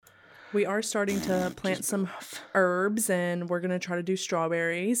We are starting to plant some herbs, and we're going to try to do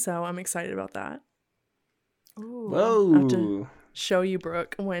strawberries, so I'm excited about that. Ooh. I'll have to Whoa. show you,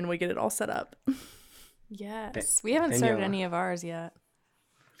 Brooke, when we get it all set up. Yes. We haven't started any of ours yet.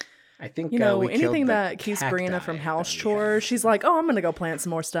 I think You know, we killed anything the that keeps Brianna from cacti house that we chores, had. she's like, oh, I'm going to go plant some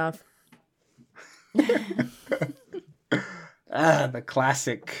more stuff. The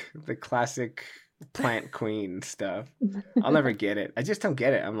classic plant queen stuff. I'll never get it. I just don't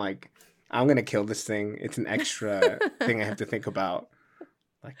get it. I'm like, I'm gonna kill this thing. It's an extra thing I have to think about.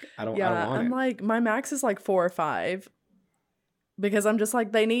 Like, I don't want I'm it. like, my max is like 4 or 5. Because I'm just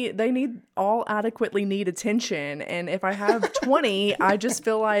like, they all adequately need attention. And if I have 20, I just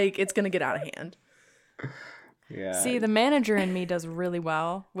feel like it's going to get out of hand. Yeah. See, the manager in me does really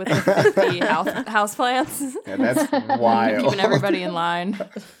well with the house plants. Yeah, that's wild. Keeping everybody in line.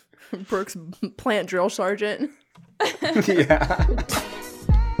 Brooke's plant drill sergeant. Yeah.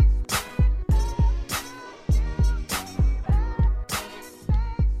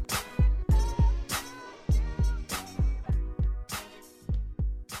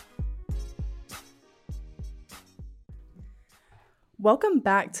 Welcome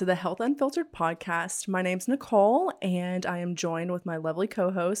back to the Health Unfiltered podcast. My name's Nicole, and I am joined with my lovely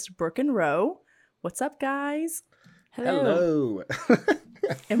co-host, Brooke and Roe. What's up, guys? Hello.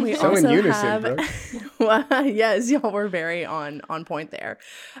 And we So also in unison, have, Brooke. well, yes, y'all were very on point there.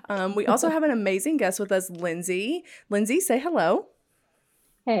 We also have an amazing guest with us, Lindsay. Lindsay, say hello.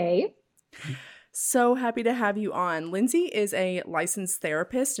 Hey. So happy to have you on. Lindsay is a licensed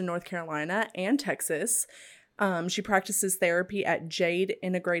therapist in North Carolina and Texas. She practices therapy at Jade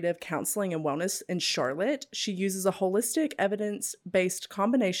Integrative Counseling and Wellness in Charlotte. She uses a holistic, evidence-based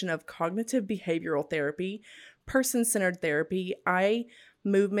combination of cognitive behavioral therapy, person-centered therapy, eye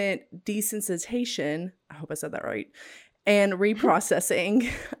movement desensitization, I hope I said that right, and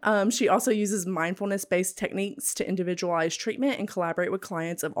reprocessing. She also uses mindfulness-based techniques to individualize treatment and collaborate with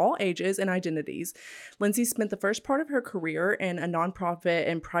clients of all ages and identities. Lindsay spent the first part of her career in a nonprofit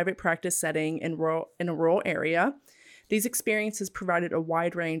and private practice setting in a rural area. These experiences provided a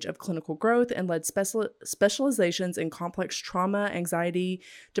wide range of clinical growth and led specializations in complex trauma, anxiety,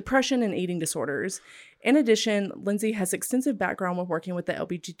 depression, and eating disorders. In addition, Lindsay has extensive background with working with the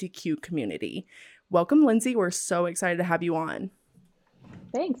LGBTQ community. Welcome, Lindsay. We're so excited to have you on.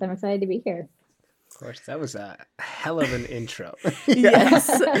 Thanks. I'm excited to be here. Of course, that was a hell of an intro. Yes,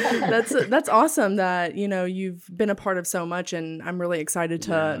 that's awesome that, you know, you've been a part of so much, and I'm really excited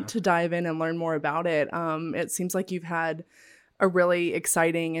to dive in and learn more about it. It seems like you've had a really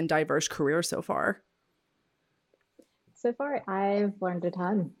exciting and diverse career so far. So far, I've learned a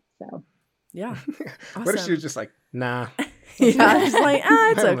ton. So Yeah. Awesome. What if she was just like, nah? Yeah, just like,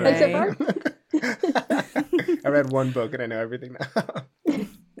 it's okay. I read one book and I know everything now.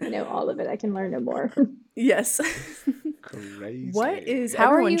 I know all of it. I can learn no more. Yes. Crazy. What is How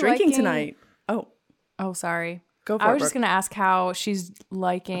are everyone you drinking liking- tonight? Oh, sorry. Go for I it. was just Brooke. going to ask how she's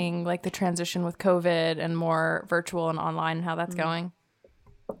liking like the transition with COVID and more virtual and online and how that's going.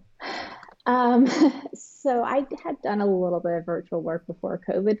 So I had done a little bit of virtual work before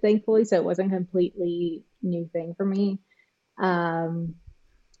COVID, thankfully, so it wasn't a completely new thing for me. I'm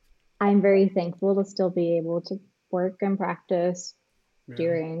very thankful to still be able to work and practice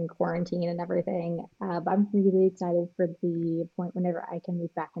during quarantine and everything. But I'm really excited for the point whenever I can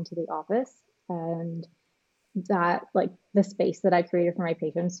move back into the office, and that like the space that I created for my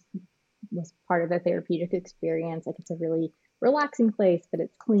patients was part of the therapeutic experience. Like it's a really relaxing place, but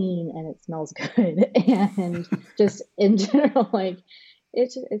it's clean and it smells good. And just in general, like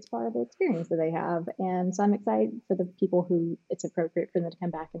it's part of the experience that they have. And so I'm excited for the people who it's appropriate for them to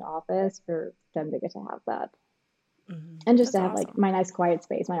come back in office, for them to get to have that. Mhm. And just That's to have awesome. like my nice quiet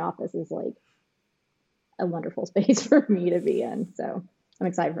space. My office is like a wonderful space for me to be in. So I'm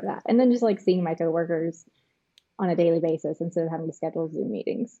excited for that. And then just like seeing my coworkers on a daily basis instead of having to schedule Zoom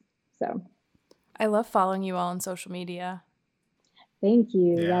meetings. So I love following you all on social media. thank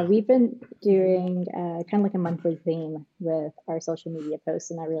you. Yeah. Yeah, we've been doing kind of like a monthly theme with our social media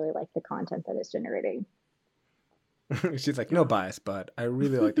posts, and I really like the content that it's generating. She's like, no bias, but I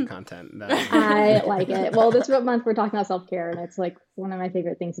really like the content. I like it. Well, this month we're talking about self-care, and it's like one of my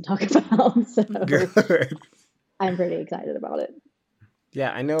favorite things to talk about. So Good. I'm pretty excited about it.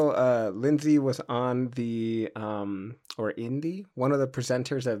 Yeah, I know Lindsay was on the or in the one of the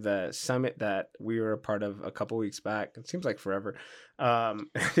presenters of the summit that we were a part of a couple weeks back. It seems like forever. I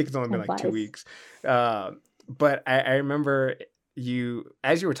think it's only been like 2 weeks. But I remember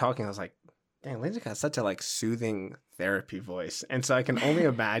as you were talking, I was like, Dang, Lindsay got such a like soothing therapy voice. And so I can only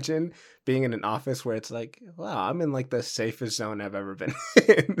imagine being in an office where it's like, wow, I'm in like the safest zone I've ever been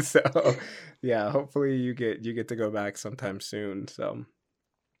in. So yeah, hopefully you get to go back sometime soon. So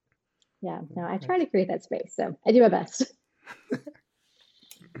Yeah, no, I try to create that space, so I do my best.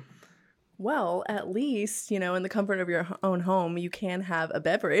 Well, at least, in the comfort of your own home, you can have a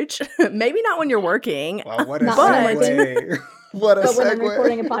beverage. Maybe not when you're working. wow, what a Not when I'm segue. What a But when I'm segue.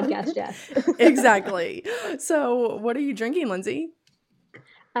 recording a podcast, yes. Exactly. So, what are you drinking, Lindsay?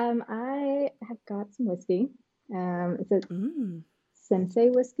 I have got some whiskey. It's a Mm. Sensei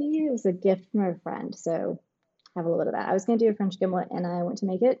whiskey. It was a gift from a friend, so I have a little bit of that. I was going to do a French gimlet, and I went to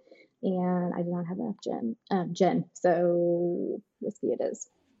make it, and I did not have enough gin. So whiskey it is.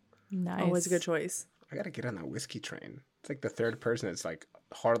 Nice. Always a good choice. I gotta get on that whiskey train. It's like the third person. It's like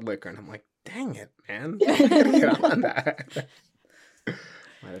hard liquor, and I'm like, dang it, man! I gotta get on that.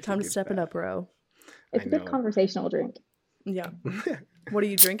 Might have Time to get step it back. up, Ro. It's I a good know. conversational drink. Yeah. What are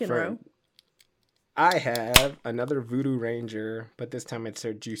you drinking, For- Ro? I have another Voodoo Ranger, but this time it's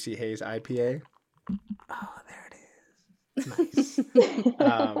their Juicy Haze IPA. Oh, there it is. Nice.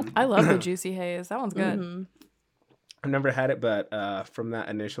 I love the Juicy Haze. That one's good. Mhm. I've never had it, but from that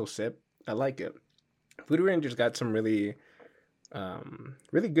initial sip, I like it. Voodoo Ranger's got some really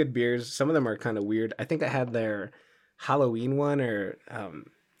good beers. Some of them are kind of weird. I think I had their Halloween one or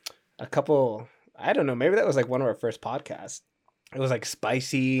a couple. I don't know. Maybe that was like one of our first podcasts. It was like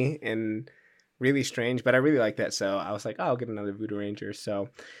spicy and really strange, but I really like that. So I was like, oh, I'll get another Voodoo Ranger. So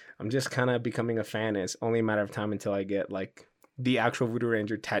I'm just kind of becoming a fan. It's only a matter of time until I get like the actual Voodoo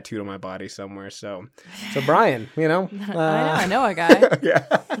Ranger tattooed on my body somewhere. So Brian, I know a guy. yeah.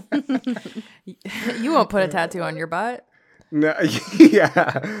 You won't put a tattoo on your butt. No,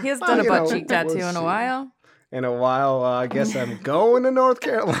 yeah. He hasn't done a butt cheek we'll tattoo in a see. while. In a while, I guess I'm going to North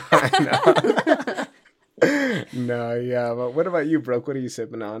Carolina. No, yeah. But what about you, Brooke? What are you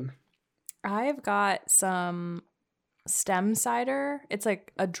sipping on? I've got some stem cider. It's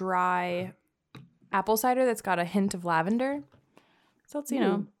like a dry apple cider that's got a hint of lavender. So it's,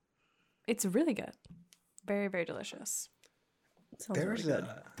 it's really good. Very, very delicious. Sounds really good.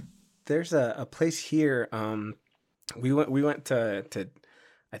 There's a place here. We went to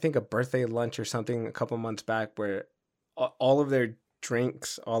I think a birthday lunch or something a couple months back where all of their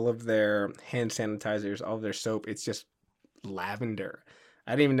drinks, all of their hand sanitizers, all of their soap, it's just lavender.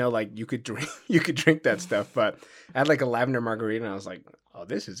 I didn't even know like you could drink that stuff, but I had like a lavender margarita and I was like, oh,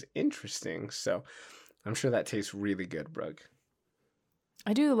 this is interesting. So I'm sure that tastes really good, Brooke.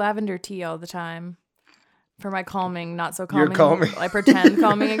 I do lavender tea all the time for my calming, not so You're calming. calming. I pretend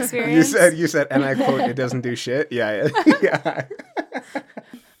calming experience. You said, and I quote, it doesn't do shit. Yeah. Yeah.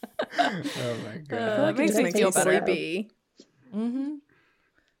 Oh my god. It makes me makes feel you better. sleepy. Mm-hmm.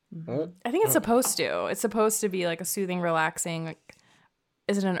 What? I think it's supposed to. It's supposed to be like a soothing, relaxing. Like,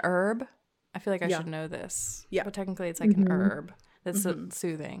 is it an herb? I feel like I Yeah. should know this. Yeah. But technically, it's like an herb that's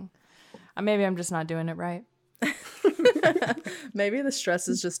soothing. Maybe I'm just not doing it right. Maybe the stress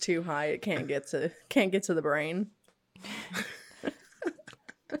is just too high. It can't get to the brain.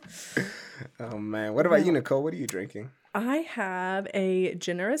 Oh man. What about you, Nicole? What are you drinking? I have a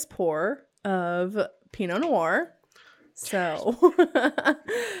generous pour of Pinot Noir. So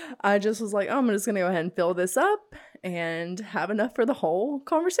I just was like, oh, I'm just going to go ahead and fill this up and have enough for the whole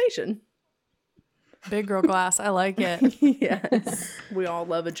conversation. Big girl glass. I like it. Yes. We all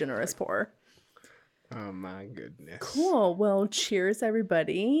love a generous pour. Oh my goodness. Cool. Well, cheers,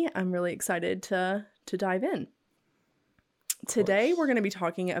 everybody. I'm really excited to dive in. Today, we're going to be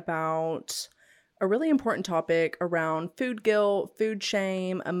talking about a really important topic around food guilt, food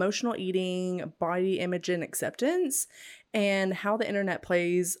shame, emotional eating, body image and acceptance, and how the internet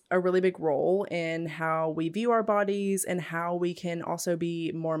plays a really big role in how we view our bodies and how we can also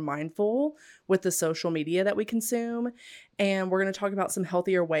be more mindful with the social media that we consume. And we're going to talk about some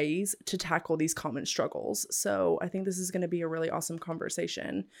healthier ways to tackle these common struggles. So I think this is going to be a really awesome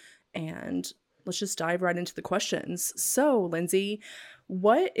conversation. And let's just dive right into the questions. So, Lindsay,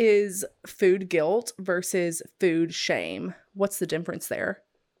 what is food guilt versus food shame? What's the difference there?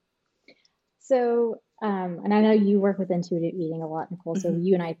 So, and I know you work with intuitive eating a lot, Nicole, so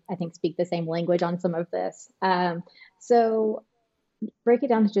you and I think, speak the same language on some of this. So break it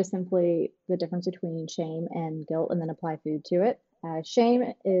down to just simply the difference between shame and guilt and then apply food to it.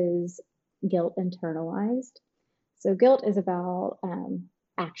 Shame is guilt internalized. So guilt is about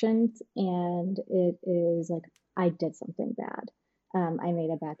actions, and it is like, I did something bad. I made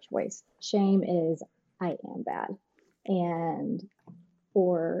a bad choice. Shame is, I am bad,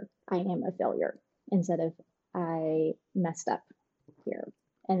 or I am a failure, instead of I messed up here.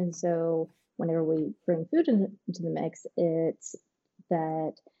 And so whenever we bring food into the mix, it's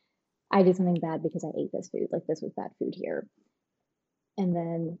that I did something bad because I ate this food. Like this was bad food here. And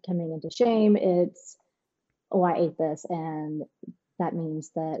then coming into shame, it's, oh, I ate this, and that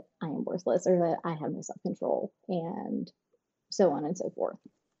means that I am worthless or that I have no self-control, and so on and so forth.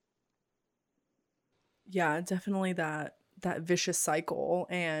 Yeah, definitely that vicious cycle,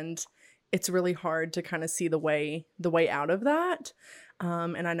 and it's really hard to kind of see the way out of that.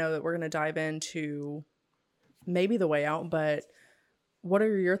 And I know that we're going to dive into maybe the way out, but what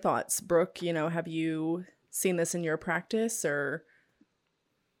are your thoughts, Brooke? You know, have you seen this in your practice, or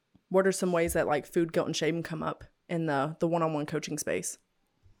what are some ways that like food guilt and shame come up in the one-on-one coaching space?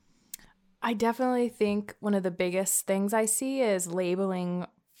 I definitely think one of the biggest things I see is labeling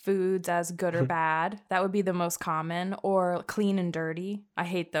foods as good or bad. That would be the most common, or clean and dirty. I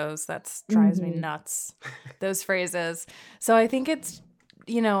hate those. That drives me nuts, those phrases. So I think it's,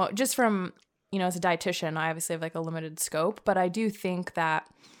 you know, just from, you know, as a dietitian, I obviously have like a limited scope, but I do think that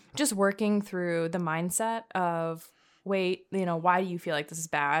just working through the mindset of, wait, you know, why do you feel like this is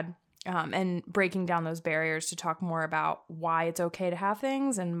bad? And breaking down those barriers to talk more about why it's okay to have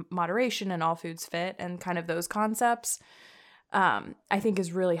things and moderation and all foods fit and kind of those concepts, I think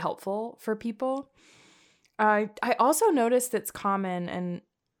is really helpful for people. I also noticed it's common and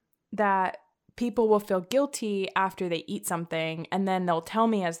that people will feel guilty after they eat something and then they'll tell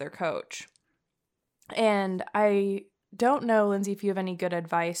me as their coach. And I don't know, Lindsay, if you have any good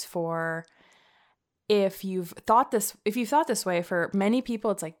advice for if you've thought this way for many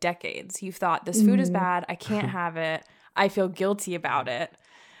people, it's like decades. You've thought this food is bad. I can't have it. I feel guilty about it.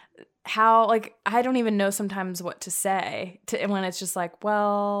 How, like, I don't even know sometimes what to say when it's just like,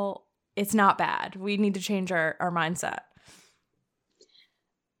 well, it's not bad. We need to change our mindset.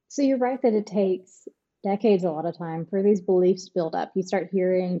 So you're right that it takes decades a lot of time for these beliefs to build up. You start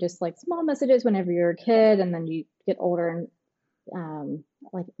hearing just like small messages whenever you're a kid, and then you get older and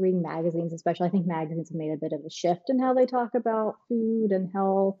like reading magazines, especially. I think magazines have made a bit of a shift in how they talk about food and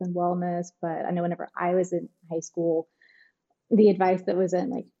health and wellness. But I know whenever I was in high school, the advice that was in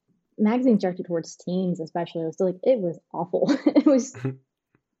like magazines directed towards teens, especially, was still like, it was awful. It was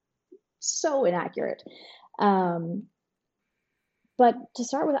so inaccurate. But to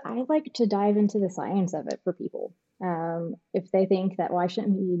start with, I like to dive into the science of it for people. If they think that, well, I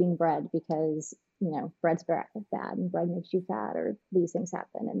shouldn't be eating bread because, you know, bread's bad and bread makes you fat, or these things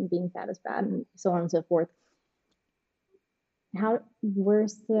happen and being fat is bad, and so on and so forth.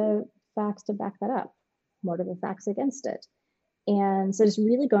 Where's the facts to back that up? What are the facts against it? And so just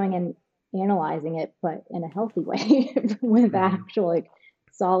really going and analyzing it, but in a healthy way with actual like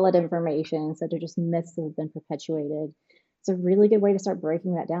solid information instead of just myths that have been perpetuated. It's a really good way to start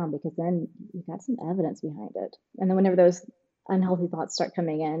breaking that down, because then you've got some evidence behind it. And then whenever those unhealthy thoughts start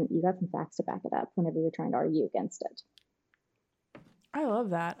coming in, you got some facts to back it up whenever you're trying to argue against it. I love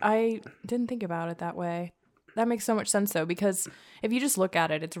that. I didn't think about it that way. That makes so much sense, though, because if you just look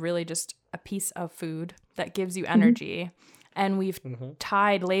at it, it's really just a piece of food that gives you energy. And we've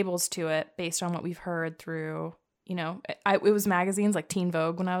tied labels to it based on what we've heard through, you know, it was magazines like Teen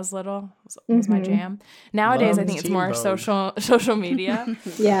Vogue when I was little. Was my jam. Nowadays, I think it's more social media.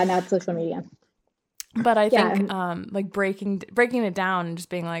 Yeah, now it's social media. But I think like breaking it down and just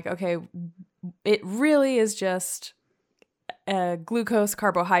being like, okay, it really is just a glucose,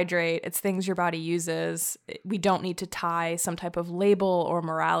 carbohydrate. It's things your body uses. We don't need to tie some type of label or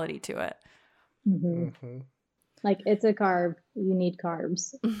morality to it. Like, it's a carb. You need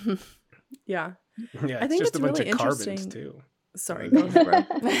carbs. Yeah. Yeah, I think just it's a bunch really of interesting. carbons too. Sorry, go ahead, bro.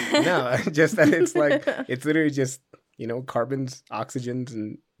 No, just that it's like, it's literally just, you know, carbons, oxygens,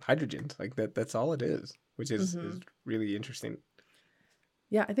 and hydrogens. Like that's all it is, which is really interesting.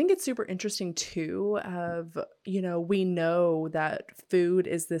 Yeah, I think it's super interesting too of, you know, we know that food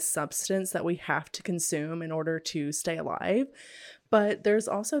is this substance that we have to consume in order to stay alive. But there's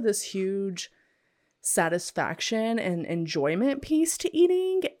also this huge satisfaction and enjoyment piece to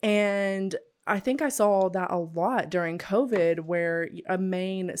eating. And I think I saw that a lot during COVID, where a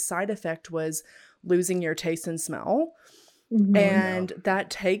main side effect was losing your taste and smell. And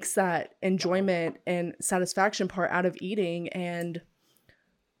that takes that enjoyment and satisfaction part out of eating, and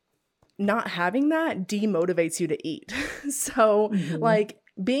not having that demotivates you to eat. So like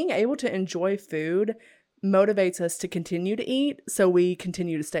being able to enjoy food motivates us to continue to eat, so we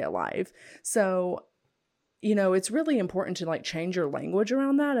continue to stay alive. So, you know, it's really important to like change your language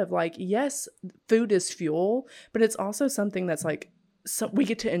around that of like, yes, food is fuel, but it's also something that's like, so we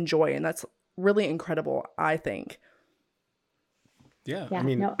get to enjoy, and that's really incredible, I think. Yeah, I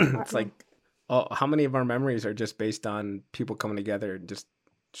mean, it's like, how many of our memories are just based on people coming together and just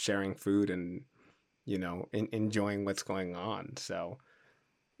sharing food and, you know, enjoying what's going on. So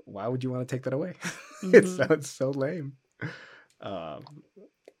why would you want to take that away? It Mhm. sounds so lame. Um,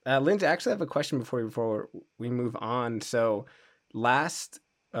 Lindsay, I actually have a question before we move on. So last,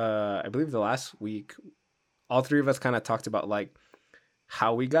 I believe the last week, all three of us kind of talked about like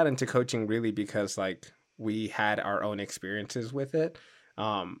how we got into coaching really because like we had our own experiences with it.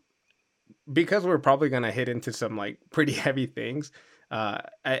 Um, because we're probably going to hit into some like pretty heavy things.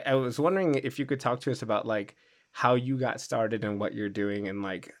 I was wondering if you could talk to us about like how you got started and what you're doing and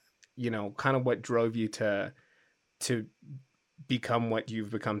like, you know, kind of what drove you to become what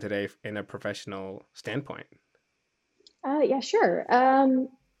you've become today in a professional standpoint. Yeah, sure.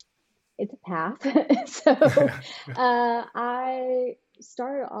 It's a path. So I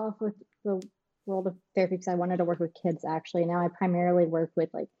started off with the world of therapy because I wanted to work with kids actually. Now I primarily work with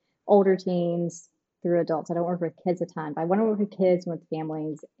like older teens through adults. I don't work with kids a ton, but I want to work with kids and with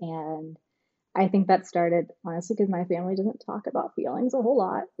families. And I think that started honestly because my family doesn't talk about feelings a whole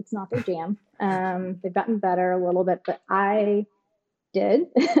lot. It's not their jam. They've gotten better a little bit, but I did.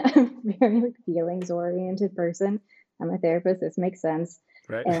 I'm a very like feelings oriented person. I'm a therapist. This makes sense.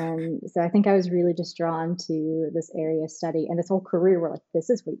 Right. And so I think I was really just drawn to this area of study and this whole career where like, this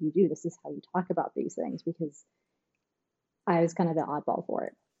is what you do. This is how you talk about these things because I was kind of the oddball for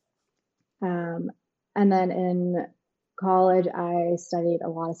it. And then in college, I studied a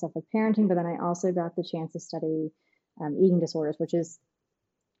lot of stuff with parenting, but then I also got the chance to study eating disorders, which is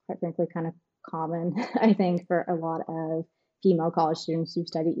quite frankly kind of common, I think, for a lot of female college students who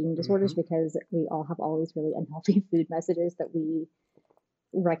study eating disorders because we all have all these really unhealthy food messages that we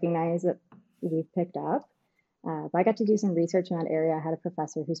recognize that we've picked up. But I got to do some research in that area. I had a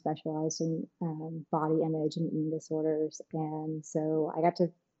professor who specialized in body image and eating disorders. And so I got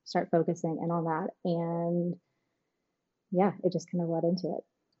to start focusing in on that. And yeah, it just kind of led into it.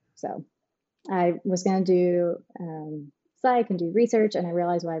 So I was going to do psych and do research. And I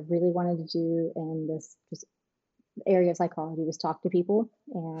realized what I really wanted to do in this just area of psychology was talk to people.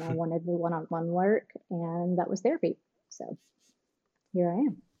 And I wanted the one-on-one work. And that was therapy. So here I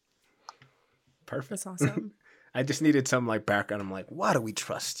am. Perfect. That's awesome. I just needed some like background. I'm like, why do we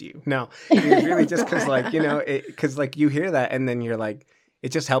trust you? No, it's really just because like, you know, because like you hear that and then you're like,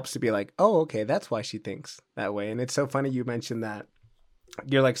 it just helps to be like, oh, okay, that's why she thinks that way. And it's so funny you mentioned that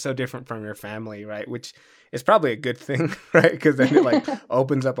you're like so different from your family, right? Which is probably a good thing, right? Because then it like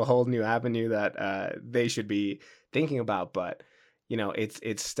opens up a whole new avenue that they should be thinking about. But you know,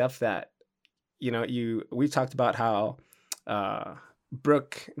 it's stuff that, you know, we've talked about how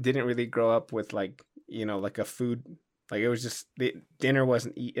Brooke didn't really grow up with like, you know, like a food, like it was just the dinner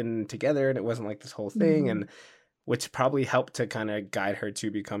wasn't eaten together and it wasn't like this whole thing. And which probably helped to kind of guide her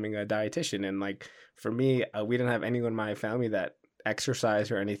to becoming a dietitian. And like for me, we didn't have anyone in my family that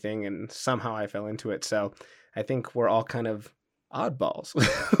exercised or anything, and somehow I fell into it. So I think we're all kind of oddballs,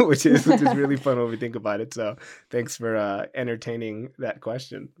 which is really fun when we think about it. So thanks for entertaining that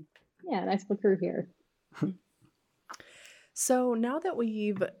question. Yeah, nice look through here. So now that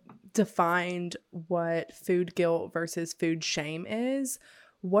we've defined what food guilt versus food shame is,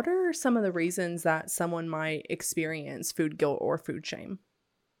 what are some of the reasons that someone might experience food guilt or food shame?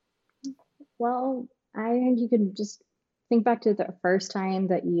 Well, I think you can just think back to the first time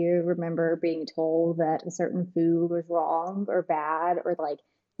that you remember being told that a certain food was wrong or bad, or like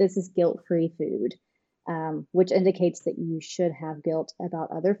this is guilt-free food, which indicates that you should have guilt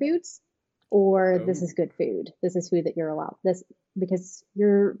about other foods, or this is good food. This is food that you're allowed. This because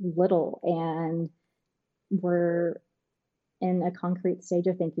you're little and we're in a concrete stage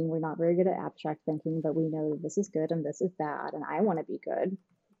of thinking. We're not very good at abstract thinking, but we know this is good and this is bad, and I want to be good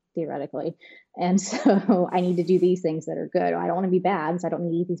theoretically. And so I need to do these things that are good. I don't want to be bad, so I don't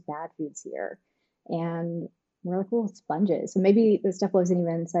need to eat these bad foods here. And we're like little sponges. So maybe this stuff wasn't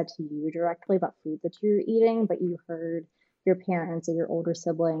even said to you directly about food that you're eating, but you heard your parents or your older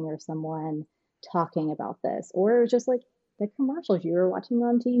sibling or someone talking about this. Or it was just like the commercials you were watching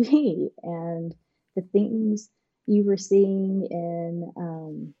on TV and the things you were seeing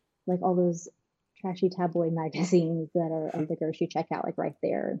in like all those trashy tabloid magazines that are at the grocery checkout, like right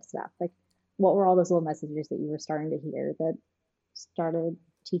there and stuff. Like, what were all those little messages that you were starting to hear that started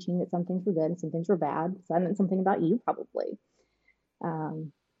teaching that some things were good and some things were bad? So that meant something about you, probably.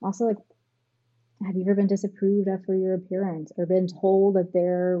 Also, like, have you ever been disapproved of for your appearance or been told that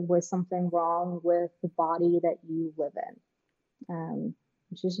there was something wrong with the body that you live in?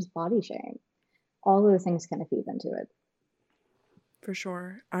 Which is just body shame. All of those things kind of feed into it. For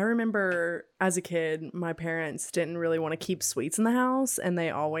sure. I remember as a kid, my parents didn't really want to keep sweets in the house, and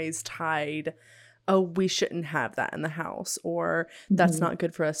they always tied oh, we shouldn't have that in the house, or that's not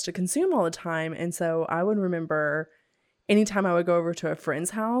good for us to consume all the time. And so I would remember anytime I would go over to a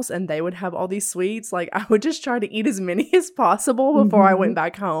friend's house and they would have all these sweets, like I would just try to eat as many as possible before I went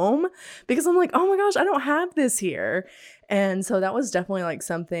back home, because I'm like, oh my gosh, I don't have this here. And so that was definitely like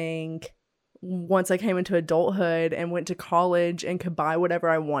something, once I came into adulthood and went to college and could buy whatever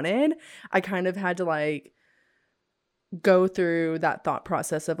I wanted, I kind of had to like go through that thought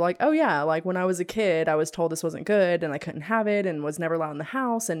process of like, oh yeah, like when I was a kid, I was told this wasn't good and I couldn't have it and was never allowed in the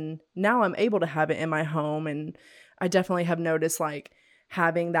house. And now I'm able to have it in my home. And I definitely have noticed like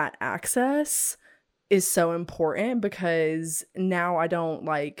having that access is so important, because now I don't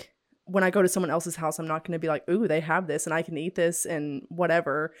like, when I go to someone else's house, I'm not going to be like, ooh, they have this and I can eat this and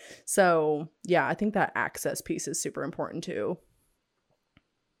whatever. So yeah, I think that access piece is super important too.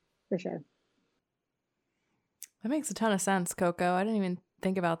 For sure. That makes a ton of sense, Coco. I didn't even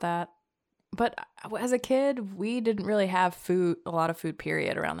think about that. But as a kid, we didn't really have a lot of food,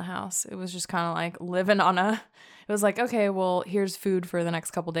 period, around the house. It was just kind of like living on it was like, okay, well, here's food for the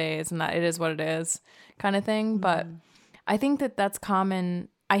next couple days and that it is what it is kind of thing. But I think that that's common.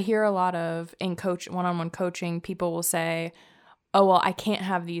 I hear a lot of in one-on-one coaching, people will say, oh, well, I can't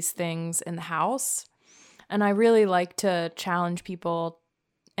have these things in the house. And I really like to challenge people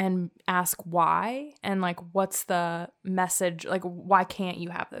and ask why, and like, what's the message? Like, why can't you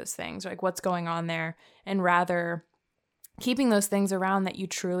have those things? Like, what's going on there? And rather keeping those things around that you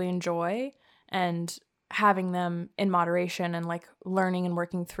truly enjoy and having them in moderation and like learning and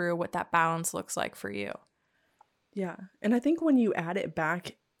working through what that balance looks like for you. Yeah. And I think when you add it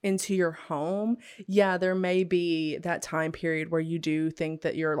back into your home, yeah, there may be that time period where you do think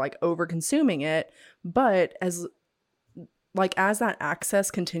that you're like over consuming it, but as that access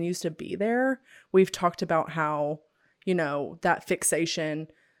continues to be there, we've talked about how, you know, that fixation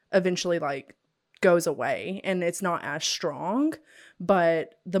eventually like goes away and it's not as strong.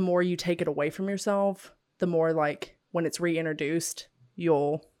 But the more you take it away from yourself, the more like when it's reintroduced,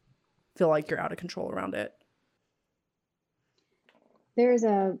 you'll feel like you're out of control around it. There's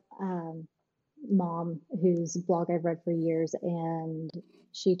a mom whose blog I've read for years, and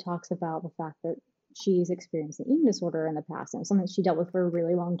she talks about the fact that she's experienced an eating disorder in the past, and it was something she dealt with for a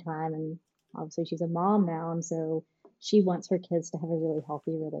really long time. And obviously she's a mom now, and so she wants her kids to have a really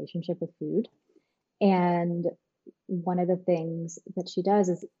healthy relationship with food. And one of the things that she does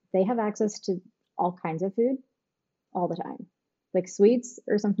is they have access to all kinds of food all the time. Like sweets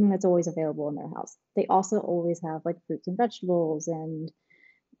are something that's always available in their house. They also always have like fruits and vegetables and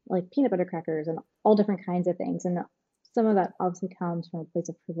like peanut butter crackers and all different kinds of things. And some of that obviously comes from a place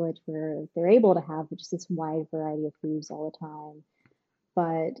of privilege where they're able to have just this wide variety of foods all the time.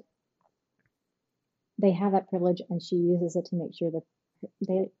 But they have that privilege, and she uses it to make sure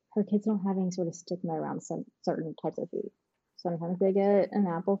that her kids don't have any sort of stigma around some certain types of food. Sometimes they get an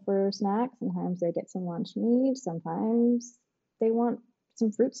apple for snack. Sometimes they get some lunch meat. Sometimes they want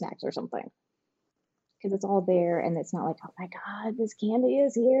some fruit snacks or something. Because it's all there, and it's not like, oh my God, this candy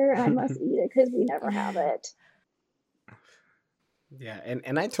is here. I must eat it because we never have it. Yeah,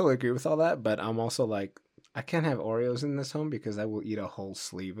 and I totally agree with all that, but I'm also like, I can't have Oreos in this home because I will eat a whole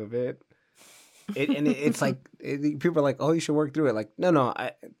sleeve of it. It's like, people are like, oh, you should work through it. Like, no,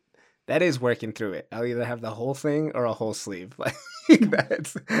 that is working through it. I'll either have the whole thing or a whole sleeve. Like,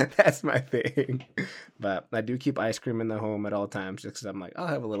 that's my thing. But I do keep ice cream in the home at all times, just because I'm like, I'll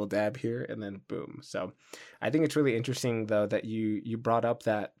have a little dab here and then boom. So I think it's really interesting though that you brought up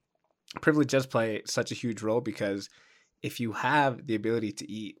that privilege does play such a huge role, because if you have the ability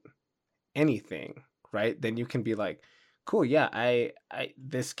to eat anything, right, then you can be like, cool, yeah, I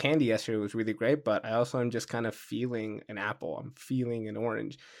this candy yesterday was really great, but I also am just kind of feeling an apple. I'm feeling an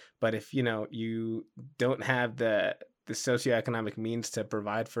orange. But if, you know, you don't have the socioeconomic means to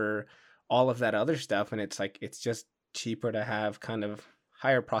provide for all of that other stuff, and it's like, it's just cheaper to have kind of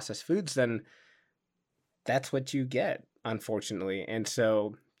higher processed foods, then that's what you get, unfortunately. And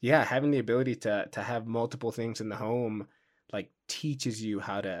so, yeah, having the ability to have multiple things in the home, like, teaches you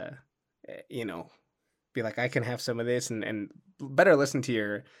how to, you know, be like, I can have some of this, and better listen to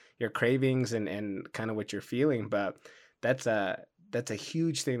your cravings and kind of what you're feeling. But that's a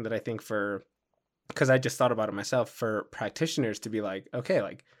huge thing that I think because I just thought about it myself, for practitioners to be like, okay,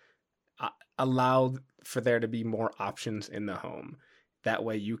 like, allow for there to be more options in the home. That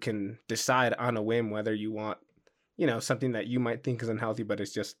way you can decide on a whim whether you want, you know, something that you might think is unhealthy, but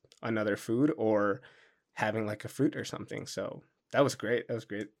it's just another food, or having like a fruit or something. So that was great. That was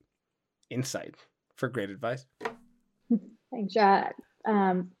great insight for great advice. Thanks, Jack.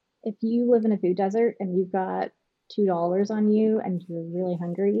 If you live in a food desert and you've got $2 on you and you're really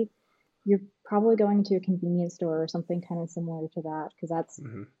hungry, you're probably going to a convenience store or something kind of similar to that, because that's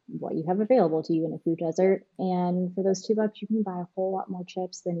Hmm. what you have available to you in a food desert. And for those $2, you can buy a whole lot more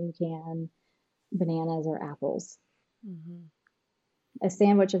chips than you can bananas or apples. Mm-hmm. A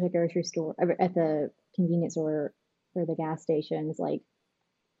sandwich at the grocery store, at the convenience store or the gas station is like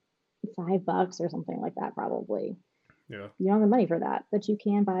 $5 or something like that, probably. Yeah. You don't have the money for that, but you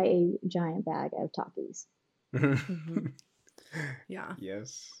can buy a giant bag of Takis. Mm-hmm. Yeah.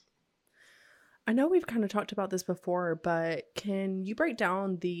 Yes. I know we've kind of talked about this before, but can you break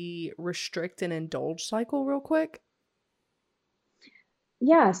down the restrict and indulge cycle real quick?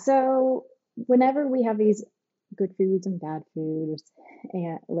 Yeah, so whenever we have these good foods and bad foods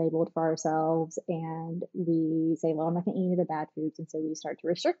and labeled for ourselves, and we say, well, I'm not going to eat any of the bad foods, and so we start to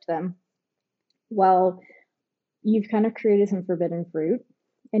restrict them. Well, you've kind of created some forbidden fruit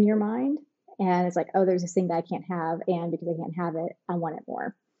in your mind, and it's like, oh, there's this thing that I can't have, and because I can't have it, I want it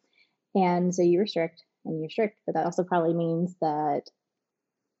more. And so you restrict and you restrict, but that also probably means that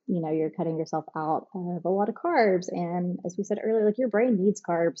you're cutting yourself out of a lot of carbs. And as we said earlier, like, your brain needs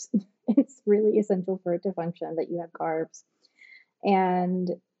carbs. It's really essential for it to function that you have carbs. And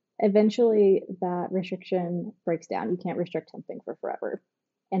eventually that restriction breaks down. You can't restrict something for forever.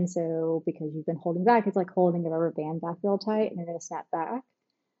 And so because you've been holding back, it's like holding a rubber band back real tight, and you're going to snap back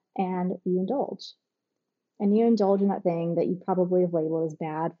and you indulge. And you indulge in that thing that you probably have labeled as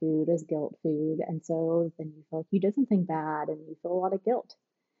bad food, as guilt food. And so then you feel like you did something bad and you feel a lot of guilt.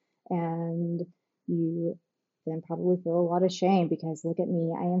 And you then probably feel a lot of shame because, look at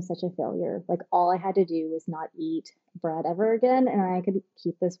me, I am such a failure. Like, all I had to do was not eat bread ever again, and I could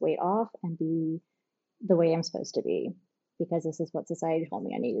keep this weight off and be the way I'm supposed to be, because this is what society told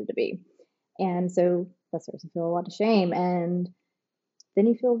me I needed to be. And so that starts to feel a lot of shame. And then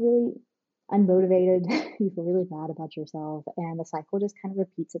you feel really unmotivated. You feel really bad about yourself. And the cycle just kind of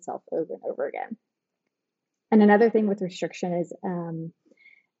repeats itself over and over again. And another thing with restriction is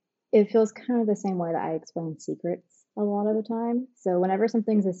it feels kind of the same way that I explain secrets a lot of the time. So whenever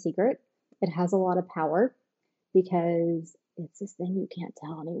something's a secret, it has a lot of power because it's this thing you can't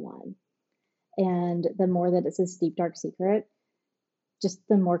tell anyone. And the more that it's this deep, dark secret, just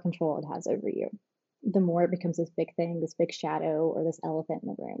the more control it has over you. The more it becomes this big thing, this big shadow, or this elephant in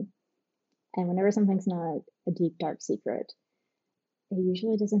the room. And whenever something's not a deep, dark secret, it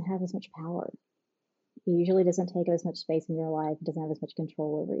usually doesn't have as much power. It usually doesn't take up as much space in your life. It doesn't have as much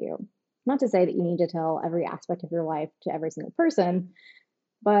control over you. Not to say that you need to tell every aspect of your life to every single person,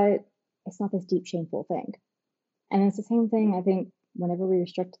 but it's not this deep, shameful thing. And it's the same thing, I think, whenever we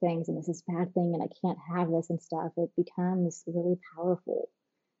restrict things and this is a bad thing and I can't have this and stuff, it becomes really powerful.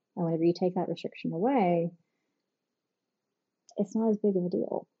 And whenever you take that restriction away, it's not as big of a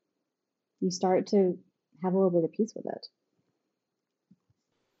deal. You start to have a little bit of peace with it.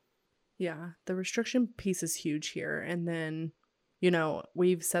 Yeah, the restriction piece is huge here. And then,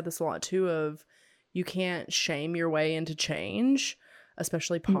 we've said this a lot too, of you can't shame your way into change,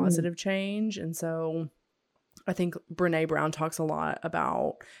 especially positive change. And so I think Brene Brown talks a lot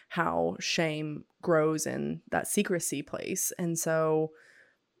about how shame grows in that secrecy place. And so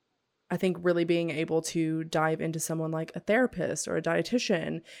I think really being able to dive into someone like a therapist or a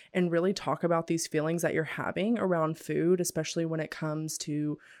dietitian and really talk about these feelings that you're having around food, especially when it comes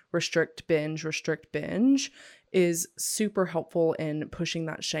to restrict, binge, is super helpful in pushing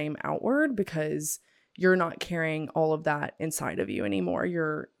that shame outward, because you're not carrying all of that inside of you anymore.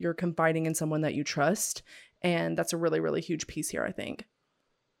 You're confiding in someone that you trust. And that's a really, really huge piece here, I think.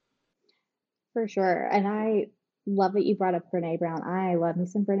 For sure. And I love that you brought up Brene Brown. I love me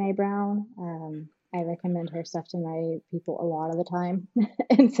some Brene Brown. I recommend her stuff to my people a lot of the time.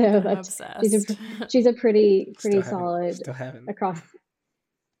 And so I'm that's obsessed. she's a pretty Still solid haven't. across.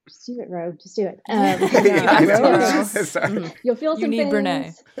 Just do it, Ro. Just do it. Yeah, Ro. Sorry. You'll feel some You need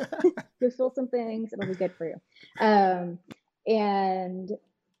things. Brene. You'll feel some things. It'll be good for you. And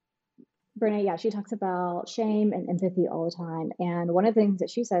Brene, yeah, she talks about shame and empathy all the time. And one of the things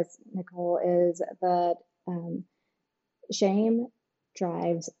that she says, Nicole, is that shame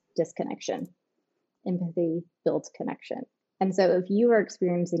drives disconnection. Empathy builds connection. And so if you are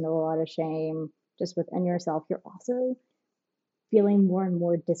experiencing a lot of shame just within yourself, you're also feeling more and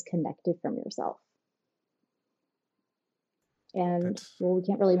more disconnected from yourself. And we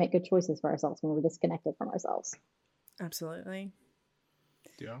can't really make good choices for ourselves when we're disconnected from ourselves. Absolutely.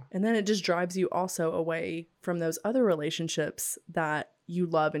 Yeah. And then it just drives you also away from those other relationships that you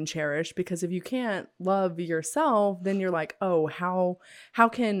love and cherish, because if you can't love yourself, then you're like, oh, how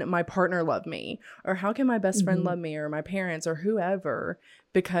can my partner love me, or how can my best friend love me, or my parents, or whoever,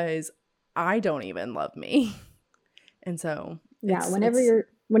 because I don't even love me. And so whenever you're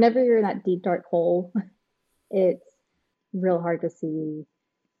whenever you're in that deep, dark hole, it's real hard to see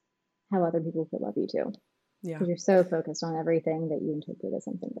how other people could love you too. Yeah. Because you're so focused on everything that you interpret as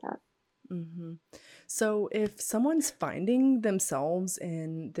something bad. Mm-hmm. So if someone's finding themselves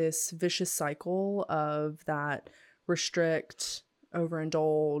in this vicious cycle of that restrict,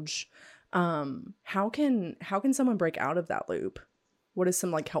 overindulge, how can someone break out of that loop? What is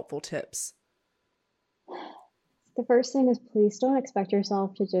some like helpful tips? The first thing is, please don't expect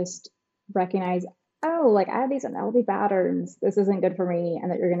yourself to just recognize, oh, like I have these unhealthy patterns, this isn't good for me,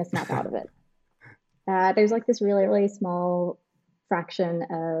 and that you're going to snap out of it. There's like this really, really small fraction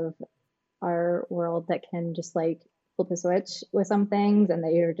of our world that can just like flip a switch with some things, and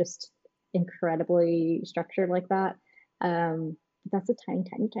they are just incredibly structured like that. That's a tiny,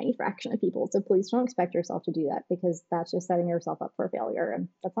 tiny, tiny fraction of people. So please don't expect yourself to do that, because that's just setting yourself up for failure, and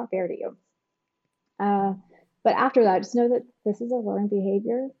that's not fair to you. But after that, just know that this is a learned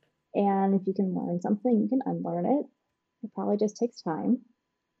behavior, and if you can learn something, you can unlearn it. It probably just takes time.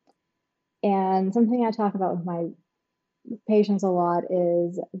 And something I talk about with my patients a lot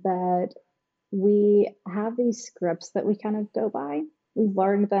is that we have these scripts that we kind of go by. We've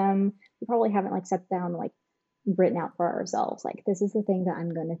learned them. We probably haven't like sat down, like written out for ourselves, like this is the thing that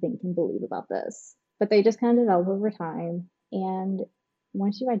I'm going to think and believe about this. But they just kind of develop over time. And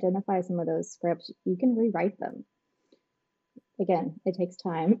once you identify some of those scripts, you can rewrite them. Again, it takes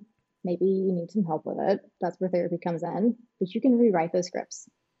time. Maybe you need some help with it. That's where therapy comes in. But you can rewrite those scripts.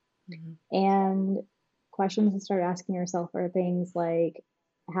 Mm-hmm. And questions to start asking yourself are things like,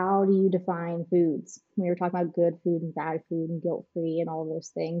 how do you define foods? We were talking about good food and bad food and guilt-free and all those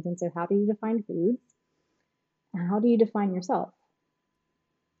things. And so how do you define foods? How do you define yourself?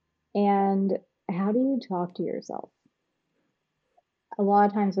 And how do you talk to yourself? A lot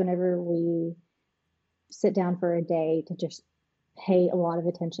of times whenever we sit down for a day to just pay a lot of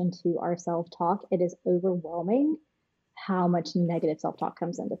attention to our self-talk, it is overwhelming how much negative self-talk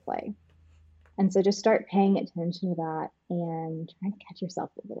comes into play. And so just start paying attention to that and try to catch yourself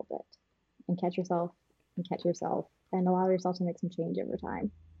a little bit, and catch yourself and catch yourself, and allow yourself to make some change over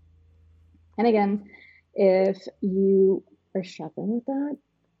time. And again, if you are struggling with that,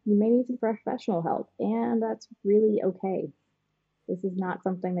 you may need some professional help, and that's really okay. This is not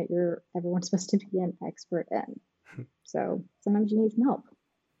something that everyone's supposed to be an expert in. So sometimes you need some help.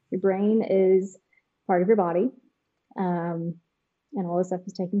 Your brain is part of your body, and all this stuff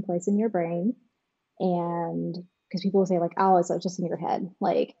is taking place in your brain. And because people will say like, oh, it's just in your head.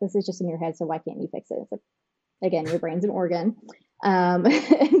 Like, this is just in your head, so why can't you fix it? It's like, again, your brain's an organ.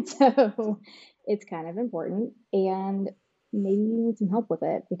 And so it's kind of important. And maybe you need some help with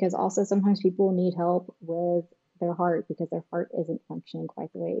it, because also sometimes people need help with their heart because their heart isn't functioning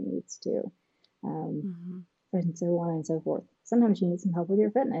quite the way it needs to. And so on and so forth. Sometimes you need some help with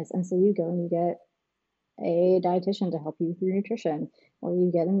your fitness. And so you go and you get a dietitian to help you with your nutrition, or you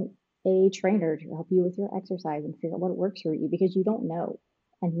get a trainer to help you with your exercise and figure out what works for you, because you don't know,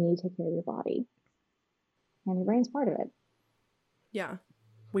 and you need to take care of your body. And your brain's part of it. Yeah.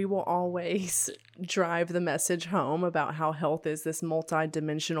 We will always drive the message home about how health is this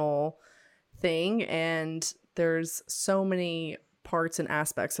multi-dimensional thing, and there's so many parts and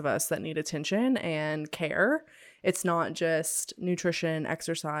aspects of us that need attention and care. It's not just nutrition,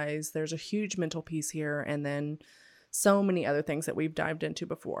 exercise. There's a huge mental piece here, and then so many other things that we've dived into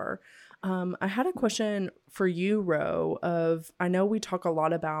before. I had a question for you, Ro, I know we talk a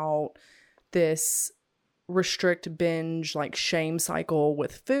lot about this restrict, binge, like shame cycle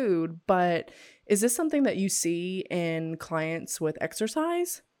with food, but is this something that you see in clients with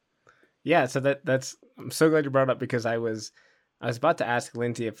exercise? Yeah, so that's I'm so glad you brought it up, because I was about to ask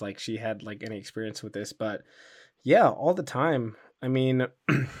Lindsay if like she had like any experience with this, but yeah, all the time. I mean,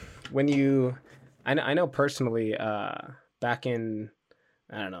 when I know personally, back in,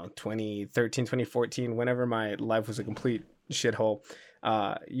 I don't know, 2013, 2014, whenever my life was a complete shithole,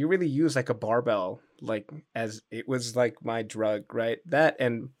 you really use like a barbell, like as it was like my drug, right? That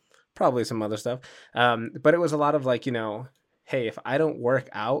and probably some other stuff. But it was a lot of like, hey, if I don't work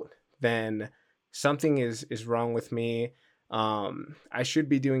out, then something is wrong with me. I should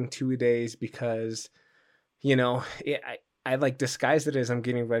be doing 2 days because, I like disguised it as I'm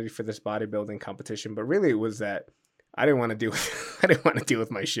getting ready for this bodybuilding competition, but really it was that I didn't want to deal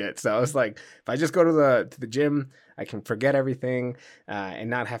with my shit. So I was like, if I just go to the gym, I can forget everything and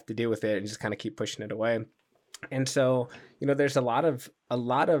not have to deal with it and just kind of keep pushing it away. And so, there's a lot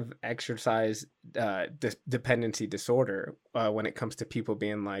of exercise dependency disorder when it comes to people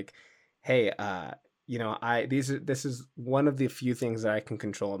being like, hey, this is one of the few things that I can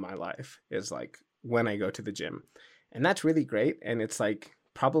control in my life is like when I go to the gym. And that's really great. And it's like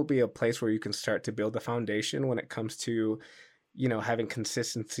probably a place where you can start to build a foundation when it comes to, you know, having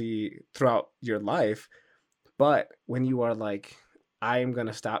consistency throughout your life. But when you are like, I am going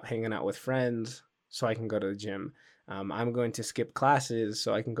to stop hanging out with friends so I can go to the gym. I'm going to skip classes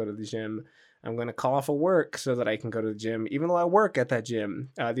so I can go to the gym. I'm going to call off of work so that I can go to the gym, even though I work at that gym.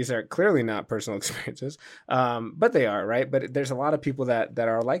 These are clearly not personal experiences, but they are, right? But there's a lot of people that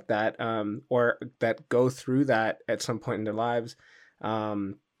are like that, or that go through that at some point in their lives.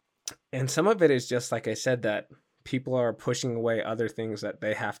 And some of it is just, like I said, that people are pushing away other things that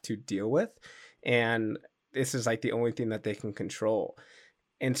they have to deal with. And this is like the only thing that they can control.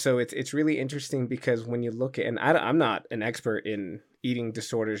 And so it's really interesting because when you look at, and I'm not an expert in eating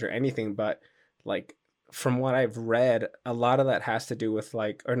disorders or anything, but like from what I've read, a lot of that has to do with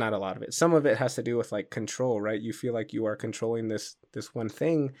like, or not a lot of it, some of it has to do with like control, right? You feel like you are controlling this one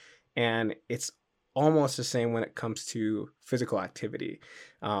thing, and it's almost the same when it comes to physical activity.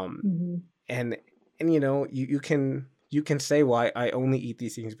 Mm-hmm. And you know, you can say, well, I only eat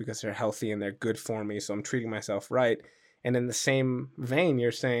these things because they're healthy and they're good for me, so I'm treating myself right. And in the same vein,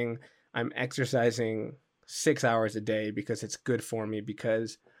 you're saying I'm exercising 6 hours a day because it's good for me,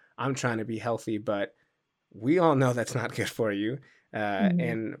 because I'm trying to be healthy. But we all know that's not good for you.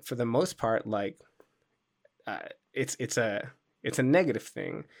 And for the most part, like it's a negative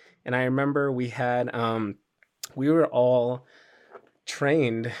thing. And I remember we had we were all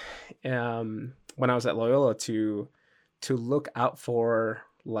trained when I was at Loyola to look out for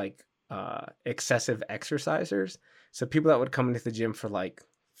like excessive exercisers. So people that would come into the gym for like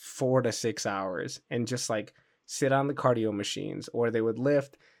 4 to 6 hours and just like sit on the cardio machines, or they would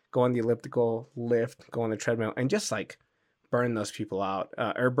lift, go on the elliptical, lift, go on the treadmill, and just like burn those people out,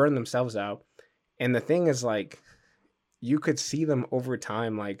 or burn themselves out. And the thing is, like, you could see them over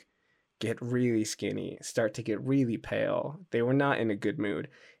time, like, get really skinny, start to get really pale. They were not in a good mood.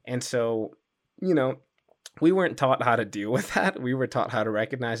 And so, you know, we weren't taught how to deal with that. We were taught how to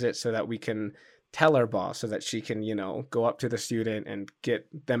recognize it so that we can tell our boss, so that she can, you know, go up to the student and get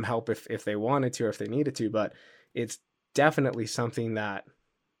them help if they wanted to or if they needed to. But it's definitely something that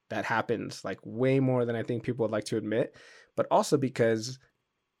happens like way more than I think people would like to admit, but also because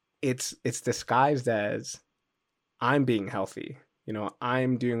it's disguised as I'm being healthy. You know,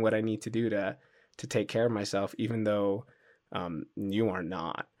 I'm doing what I need to do to take care of myself, even though you are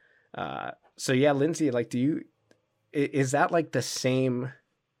not. So yeah, Lindsay, like, is that like the same?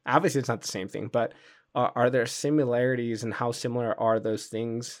 Obviously, it's not the same thing, but are there similarities, and how similar are those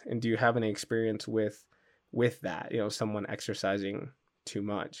things? And do you have any experience with that? You know, someone exercising too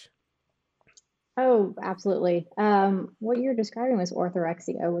much. Oh, absolutely. What you're describing was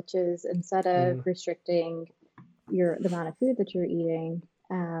orthorexia, which is instead of Mm-hmm. restricting the amount of food that you're eating,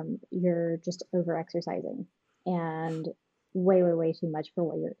 you're just over exercising and way, way, way too much for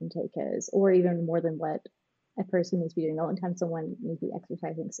what your intake is, or even more than what a person needs to be doing. The only time someone needs to be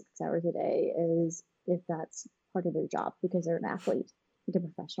exercising 6 hours a day is if that's part of their job because they're an athlete, like a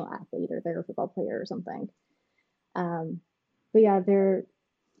professional athlete, or they're a football player or something. But yeah,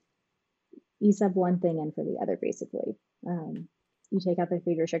 you sub one thing in for the other, basically. You take out the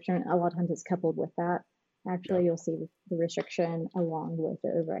food restriction. A lot of times it's coupled with that. Actually, Yeah. you'll see the restriction along with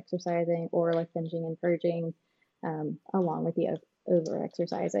the over exercising, or like binging and purging, along with the over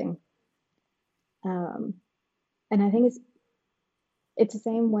exercising. And I think it's the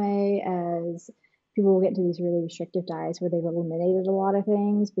same way as people will get into these really restrictive diets where they've eliminated a lot of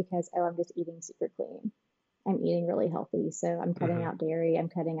things because, oh, I'm just eating super clean. I'm eating really healthy. So I'm cutting Mm-hmm. out dairy, I'm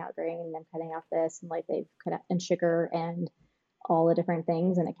cutting out grain, I'm cutting out this, and like they've cut out and sugar and all the different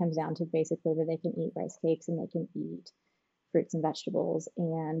things. And it comes down to basically that they can eat rice cakes and they can eat fruits and vegetables,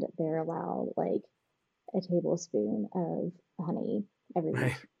 and they're allowed like a tablespoon of honey every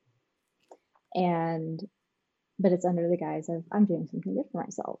Right. week. But it's under the guise of I'm doing something good for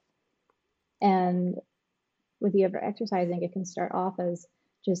myself. And with the over exercising, it can start off as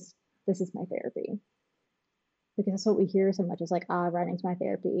just, this is my therapy. Because that's what we hear so much is like, running's my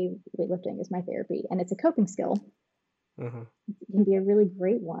therapy, weightlifting is my therapy. And it's a coping skill. Mm-hmm. It can be a really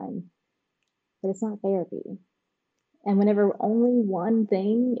great one, but it's not therapy. And whenever only one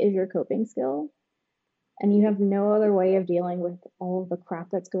thing is your coping skill, and you have no other way of dealing with all of the crap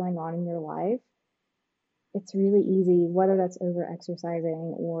that's going on in your life, it's really easy, whether that's over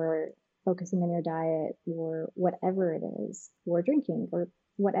exercising or focusing on your diet or whatever it is, or drinking or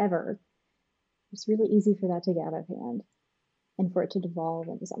whatever. It's really easy for that to get out of hand and for it to devolve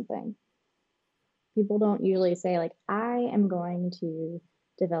into something. People don't usually say, like, I am going to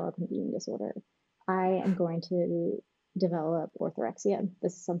develop an eating disorder. I am going to develop orthorexia.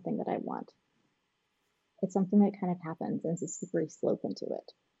 This is something that I want. it's something that kind of happens and it's a slippery slope into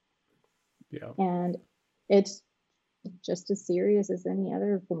it. Yeah. And it's just as serious as any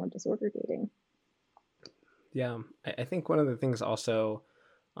other form of disorder dating. Yeah. I think one of the things also,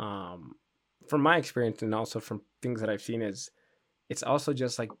 from my experience and also from things that I've seen, is it's also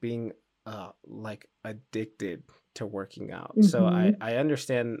just like being like addicted to working out. So Mm-hmm. I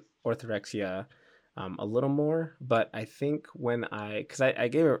understand orthorexia a little more, but I think when because I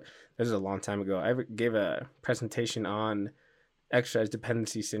gave a, this was a long time ago, gave a presentation on exercise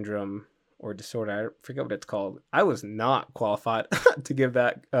dependency syndrome or disorder. I forget what it's called. I was not qualified to give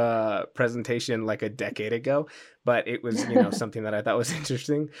that presentation like a decade ago, but it was, something that I thought was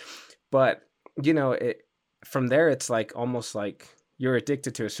interesting. But, it from there, it's like almost like you're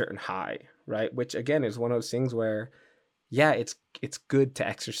addicted to a certain high, right? Which again is one of those things where, yeah, it's good to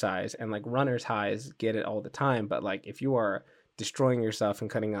exercise, and like runners highs get it all the time. But like if you are destroying yourself and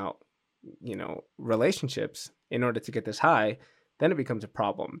cutting out, relationships in order to get this high, then it becomes a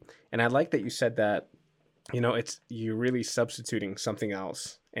problem. And I like that you said that, it's you're really substituting something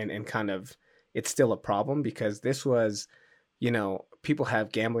else, and kind of it's still a problem, because this was, people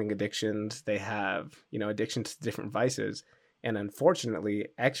have gambling addictions, they have, addictions to different vices, and unfortunately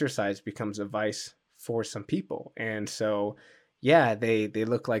exercise becomes a vice for some people. And so, yeah, they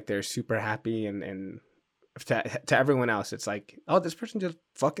look like they're super happy, and to everyone else it's like, oh, this person just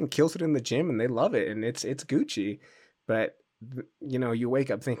fucking kills it in the gym and they love it and it's Gucci. But you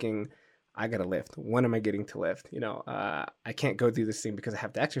wake up thinking, I gotta lift. When am I getting to lift? I can't go do this thing because I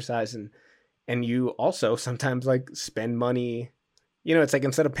have to exercise. And you also sometimes like spend money. It's like,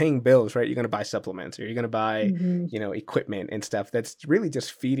 instead of paying bills, right, you're gonna buy supplements, or you're gonna buy Mm-hmm. equipment and stuff that's really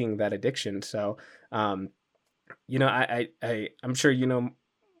just feeding that addiction. So I'm sure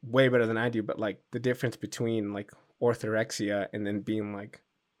way better than I do, but like the difference between like orthorexia and then being like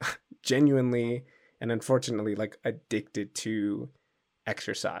genuinely and unfortunately like addicted to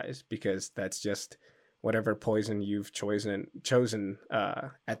exercise, because that's just whatever poison you've chosen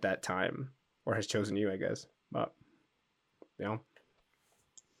at that time, or has chosen you, I guess. But you know,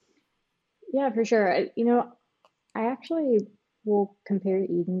 Yeah, for sure. I actually will compare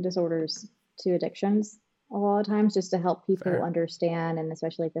eating disorders to addictions a lot of times just to help people fair. understand, and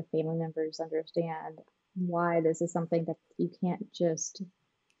especially if the family members understand why this is something that you can't just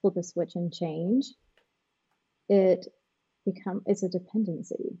flip a switch and change. It it's a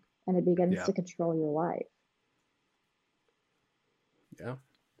dependency and it begins Yeah. to control your life. Yeah.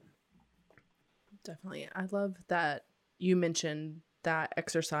 Definitely. I love that you mentioned that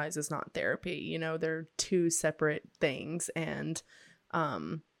exercise is not therapy. They're two separate things, and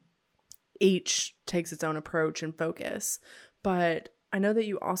each takes its own approach and focus. But I know that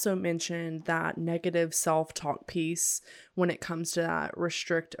you also mentioned that negative self-talk piece when it comes to that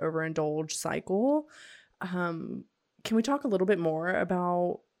restrict overindulge cycle. Can we talk a little bit more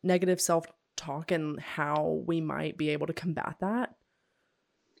about negative self-talk and how we might be able to combat that?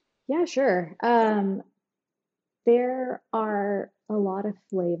 Yeah, sure. There are a lot of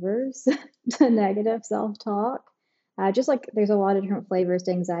flavors to negative self-talk. Just like there's a lot of different flavors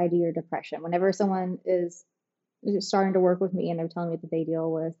to anxiety or depression. Whenever someone is starting to work with me and they're telling me that they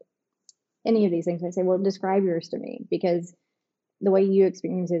deal with any of these things, I say, well, describe yours to me, because the way you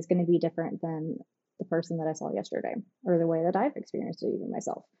experience it is going to be different than the person that I saw yesterday, or the way that I've experienced it even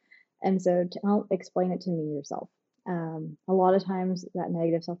myself. And so to help explain it to me yourself. A lot of times that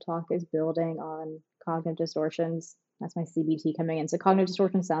negative self-talk is building on cognitive distortions. That's my CBT coming in. So cognitive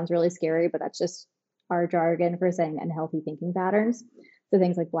distortion sounds really scary, but that's just our jargon for saying unhealthy thinking patterns. So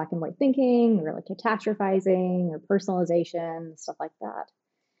things like black and white thinking, or like catastrophizing, or personalization, stuff like that.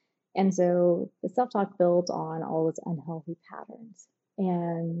 And so the self-talk builds on all those unhealthy patterns.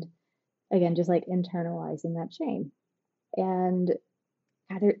 And again, just like internalizing that shame. And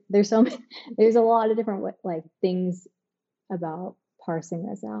there's so many, there's a lot of different like things about parsing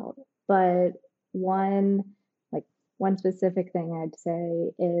this out. But one like one specific thing I'd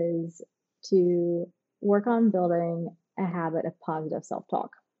say is to work on building a habit of positive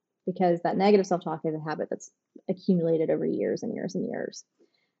self-talk, because that negative self-talk is a habit that's accumulated over years and years and years.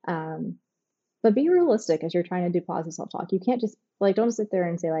 Um, but be realistic as you're trying to do positive self-talk. You can't just like, don't sit there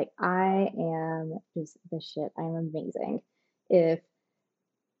and say like, I am just the shit. I'm amazing. If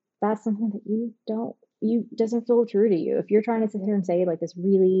that's something that you doesn't feel true to you. If you're trying to sit here and say like this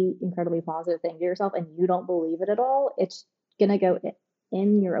really incredibly positive thing to yourself and you don't believe it at all, it's gonna go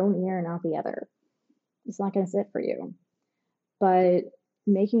in your own ear and out the other. It's not gonna sit for you. But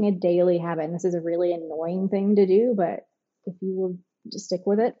making a daily habit, and this is a really annoying thing to do, but if you will just stick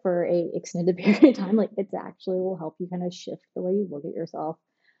with it for a extended period of time, like it's actually will help you kind of shift the way you look at yourself.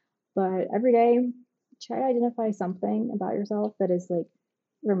 But every day, try to identify something about yourself that is like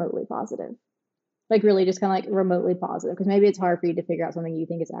remotely positive. Like really just kind of like remotely positive, because maybe it's hard for you to figure out something you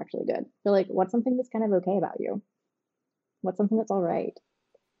think is actually good. So like, what's something that's kind of okay about you? What's something that's all right?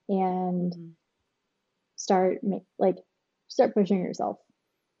 And start pushing yourself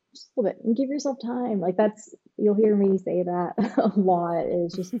just a little bit and give yourself time. Like you'll hear me say that a lot,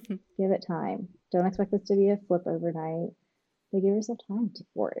 is just give it time. Don't expect this to be a flip overnight, but give yourself time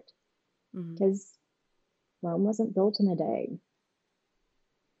for it. Because Rome wasn't built in a day.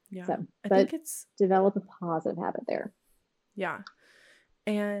 Yeah. So, I think it's develop a positive habit there. Yeah.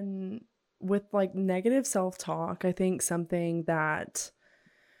 And with like negative self-talk, I think something that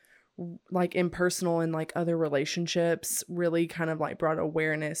like in personal and like other relationships really kind of like brought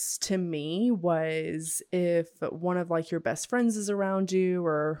awareness to me was if one of like your best friends is around you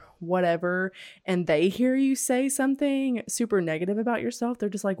or whatever, and they hear you say something super negative about yourself, they're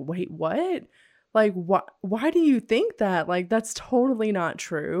just like, wait, what? Like, why do you think that? Like, that's totally not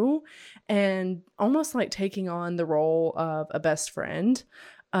true. And almost like taking on the role of a best friend,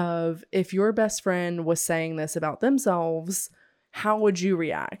 of if your best friend was saying this about themselves, how would you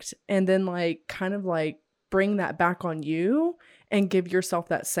react? And then like kind of like bring that back on you and give yourself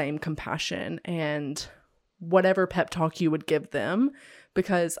that same compassion and whatever pep talk you would give them.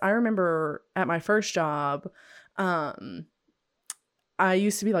 Because I remember at my first job, I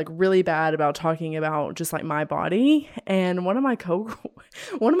used to be like really bad about talking about just like my body, and one of my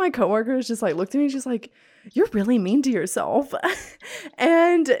coworkers just like looked at me and she's like, "You're really mean to yourself."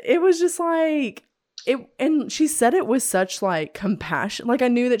 And it was just like and she said it with such like compassion. Like I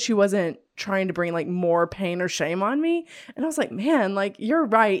knew that she wasn't trying to bring like more pain or shame on me. And I was like, man, like you're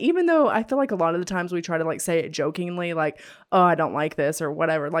right. Even though I feel like a lot of the times we try to like say it jokingly, like, oh, I don't like this or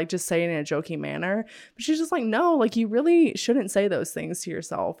whatever, like just say it in a joking manner. But she's just like, no, like you really shouldn't say those things to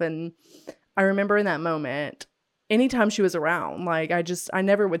yourself. And I remember in that moment, anytime she was around, like I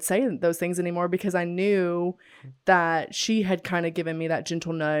never would say those things anymore, because I knew that she had kind of given me that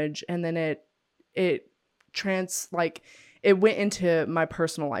gentle nudge, and then it went into my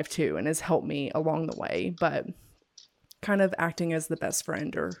personal life too, and has helped me along the way. But kind of acting as the best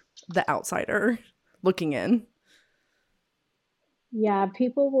friend or the outsider looking in. Yeah,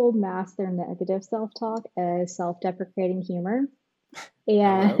 people will mask their negative self-talk as self-deprecating humor.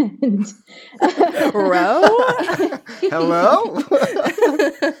 And Hello?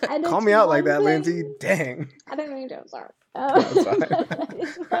 Call me out like that, Lindsay. Dang. I don't mean to. I'm sorry.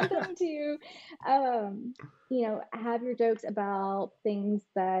 It's one thing to, have your jokes about things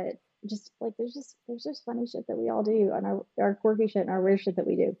that just like there's just funny shit that we all do, and our quirky shit and our weird shit that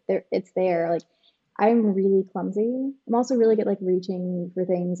we do. It's there. Like I'm really clumsy. I'm also really good like reaching for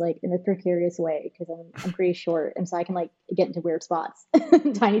things like in a precarious way, because I'm pretty short, and so I can like get into weird spots,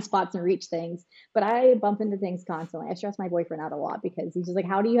 tiny spots, and reach things. But I bump into things constantly. I stress my boyfriend out a lot because he's just like,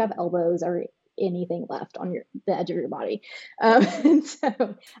 "How do you have elbows or anything left on the edge of your body?" And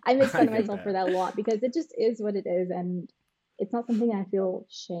so I make fun of myself for that a lot, because it just is what it is, and it's not something I feel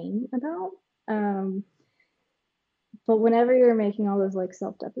shame about. But whenever you're making all those like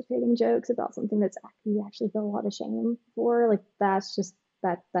self-deprecating jokes about something that's you actually feel a lot of shame for, like that's just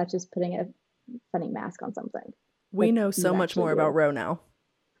putting a funny mask on something. We like, know so much more about Ro now.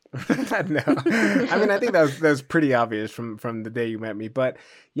 No, I mean, I think that was pretty obvious from the day you met me. But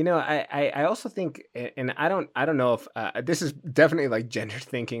I also think, and I don't know if this is definitely like gender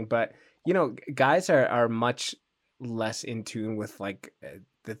thinking, but guys are much less in tune with like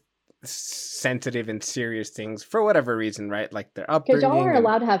the sensitive and serious things for whatever reason, right? Like their upbringing. Because y'all are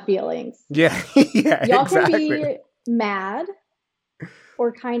allowed to have feelings. Yeah, yeah, y'all exactly. Can be mad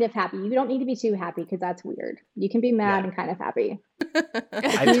or kind of happy. You don't need to be too happy, because that's weird. You can be mad and kind of happy.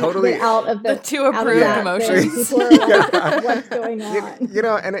 I totally out of the two approved emotions. People are like, what's going on?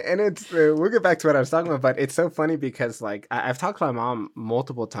 And it's we'll get back to what I was talking about, but it's so funny because like I've talked to my mom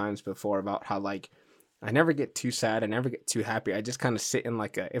multiple times before about how like I never get too sad, I never get too happy. I just kind of sit in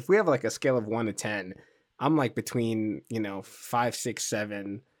like if we have like a scale of 1 to 10, I'm like between 5, 6,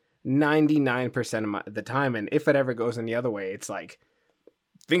 7, 99% of the time, and if it ever goes in the other way, it's like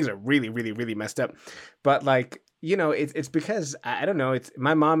things are really, really, really messed up. But like, it's because I don't know. It's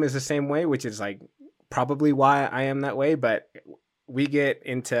my mom is the same way, which is like probably why I am that way. But we get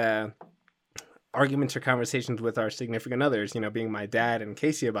into arguments or conversations with our significant others, being my dad and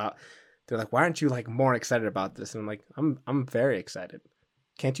Casey, about they're like, why aren't you like more excited about this? And I'm like, I'm very excited.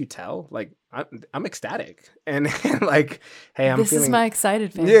 Can't you tell? Like I'm ecstatic, and like, hey, this is my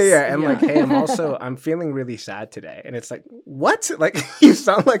excited face. Yeah, and like, hey, I'm feeling really sad today, and it's like, what? Like, you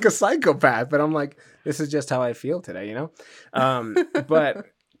sound like a psychopath, but I'm like, this is just how I feel today, But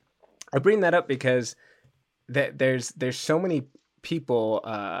I bring that up because that there's so many people,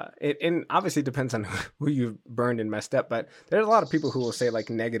 it and obviously depends on who you've burned and messed up, but there's a lot of people who will say like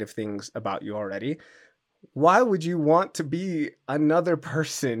negative things about you already. Why would you want to be another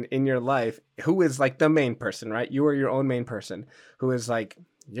person in your life who is like the main person, right? You are your own main person who is like,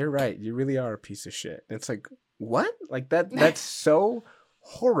 you're right, you really are a piece of shit. It's like, what? Like that's so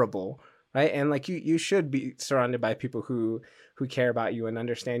horrible, right? And like you should be surrounded by people who care about you and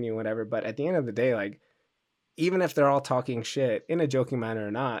understand you and whatever. But at the end of the day, like even if they're all talking shit in a joking manner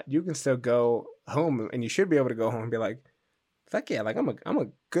or not, you can still go home, and you should be able to go home and be like, fuck yeah, like I'm a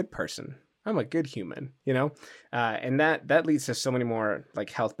good person. I'm a good human, you know? And that leads to so many more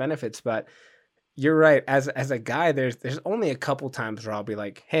like health benefits. But you're right. As a guy, there's only a couple times where I'll be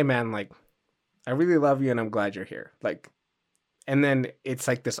like, hey man, like I really love you and I'm glad you're here. Like, and then it's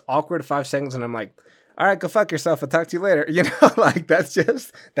like this awkward 5 seconds and I'm like, all right, go fuck yourself. I'll talk to you later. You know, like that's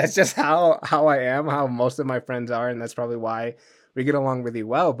just how I am, how most of my friends are. And that's probably why we get along really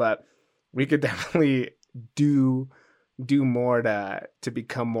well. But we could definitely do more to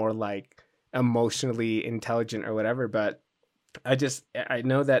become more like emotionally intelligent or whatever. But I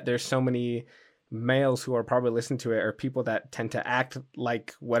know that there's so many males who are probably listening to it, or people that tend to act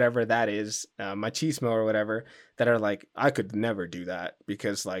like whatever that is, machismo or whatever, that are like, I could never do that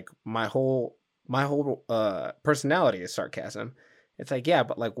because like my whole personality is sarcasm. It's like, yeah,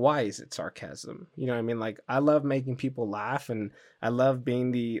 but like, why is it sarcasm? You know what I mean? Like, I love making people laugh, and I love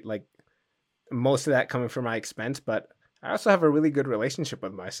being the like most of that coming from my expense, but I also have a really good relationship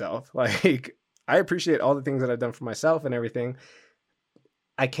with myself. Like, I appreciate all the things that I've done for myself and everything.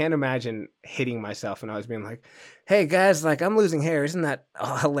 I can't imagine hitting myself and I was being like, hey guys, like I'm losing hair. Isn't that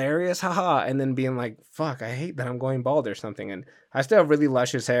hilarious? Haha. And then being like, fuck, I hate that I'm going bald or something. And I still have really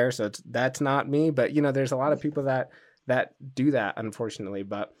luscious hair. So that's not me. But, you know, there's a lot of people that do that, unfortunately.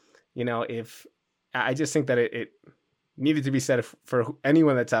 But, you know, if I just think that it needed to be said for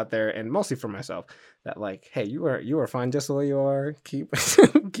anyone that's out there, and mostly for myself, that like, hey, you are fine just the way you are. Keep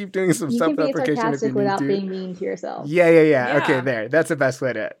keep doing some self-deprecation if you sarcastic need without to. being mean to yourself. Yeah. Okay, there. That's the best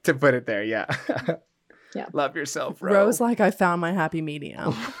way to put it there. Yeah. Yeah. Love yourself, Ro. Rose, like I found my happy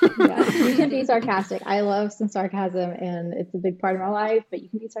medium. Yeah, you can be sarcastic. I love some sarcasm, and it's a big part of my life. But you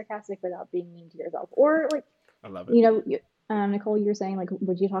can be sarcastic without being mean to yourself, or like, I love it. you know, Nicole, you were saying like,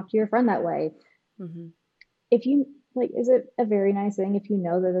 would you talk to your friend that way? Mm-hmm. If you like, is it a very nice thing if you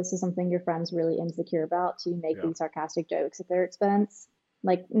know that this is something your friend's really insecure about to make these sarcastic jokes at their expense?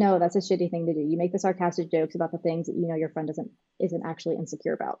 Like, no, that's a shitty thing to do. You make the sarcastic jokes about the things that you know your friend isn't actually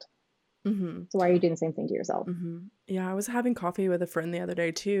insecure about. Mm-hmm. So why are you doing the same thing to yourself? Mm-hmm. Yeah, I was having coffee with a friend the other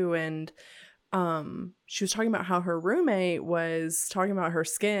day too, and she was talking about how her roommate was talking about her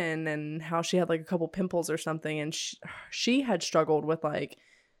skin and how she had like a couple pimples or something, and she had struggled with like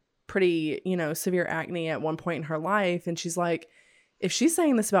pretty, you know, severe acne at one point in her life, and she's like, if she's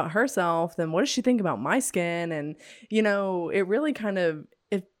saying this about herself, then what does she think about my skin? And you know, it really kind of,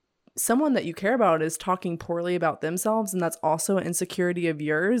 if someone that you care about is talking poorly about themselves and that's also an insecurity of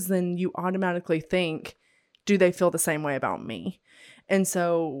yours, then you automatically think, do they feel the same way about me? And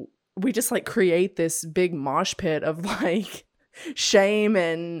so we just like create this big mosh pit of like shame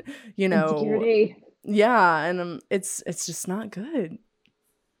and, you know, insecurity. Yeah, and it's just not good.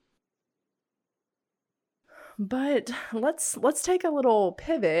 But let's take a little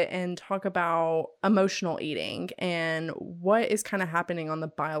pivot and talk about emotional eating and what is kind of happening on the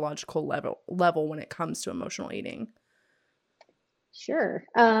biological level when it comes to emotional eating. Sure.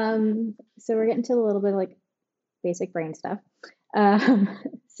 So we're getting to a little bit of like basic brain stuff.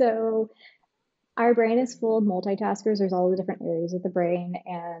 So our brain is full of multitaskers. There's all the different areas of the brain,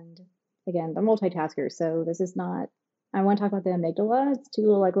 and again, they're multitaskers. So this is not, I want to talk about the amygdala. It's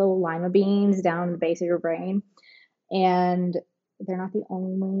two little lima beans down the base of your brain. And they're not the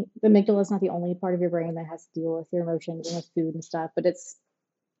amygdala is not the only part of your brain that has to deal with your emotions and with food and stuff, but it's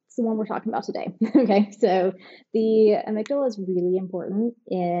the one we're talking about today. Okay. So the amygdala is really important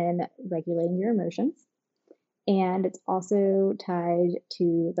in regulating your emotions. And it's also tied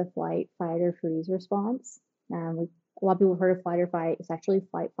to the flight, fight, or freeze response. A lot of people have heard of flight or fight. It's actually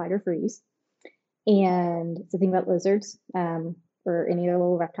flight, fight, or freeze. And it's the thing about lizards, or any other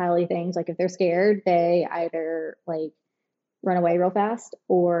little reptile-y things. Like if they're scared, they either like run away real fast,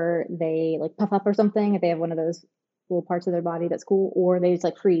 or they like puff up or something if they have one of those little parts of their body that's cool, or they just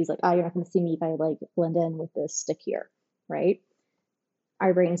like freeze, like, oh, you're not going to see me if I like blend in with this stick here, right?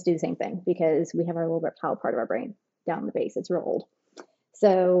 Our brains do the same thing because we have our little reptile part of our brain down the base. It's real old.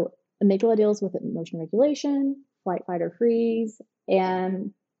 So amygdala deals with emotion regulation, flight, fight, or freeze.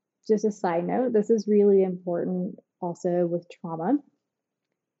 And just a side note, this is really important also with trauma.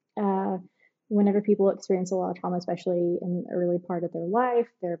 whenever people experience a lot of trauma, especially in the early part of their life,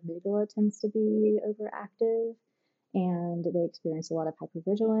 their amygdala tends to be overactive and they experience a lot of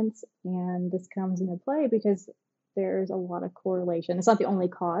hypervigilance. And this comes into play because there's a lot of correlation. It's not the only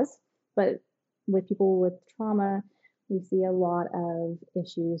cause, but with people with trauma, we see a lot of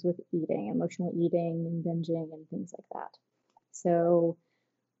issues with eating, emotional eating and binging and things like that. So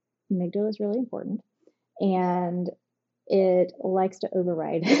amygdala is really important. And it likes to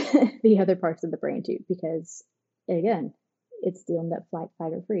override the other parts of the brain too, because again, it's dealing that flight,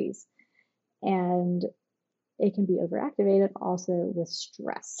 fight, or freeze. And it can be overactivated also with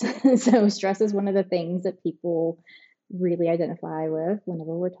stress. So stress is one of the things that people really identify with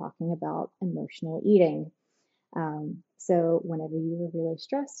whenever we're talking about emotional eating. So whenever you are really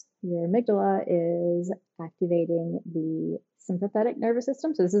stressed, your amygdala is activating the sympathetic nervous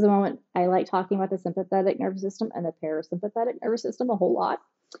system. So this is the moment I like talking about the sympathetic nervous system and the parasympathetic nervous system a whole lot.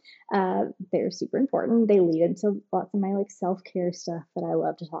 They're super important. They lead into lots of my like self-care stuff that I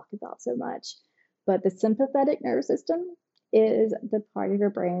love to talk about so much. But the sympathetic nervous system is the part of your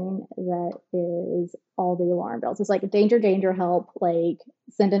brain that is all the alarm bells. It's like danger, danger, help, like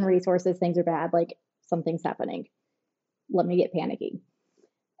send in resources, things are bad, like something's happening. Let me get panicky.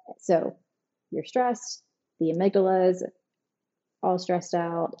 So you're stressed, the amygdala is all stressed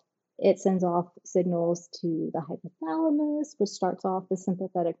out. It sends off signals to the hypothalamus, which starts off the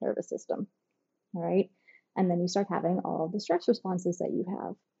sympathetic nervous system. All right. And then you start having all the stress responses that you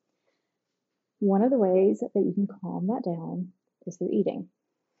have. One of the ways that you can calm that down is through eating,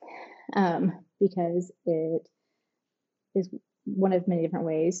 because it is one of many different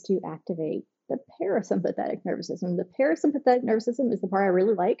ways to activate the parasympathetic nervous system. The parasympathetic nervous system is the part I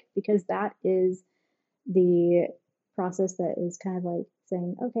really like because that is the process that is kind of like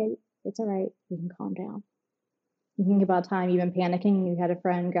saying, okay, it's all right, we can calm down. You think about time you've been panicking and you had a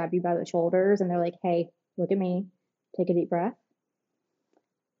friend grab you by the shoulders and they're like, hey, look at me, take a deep breath.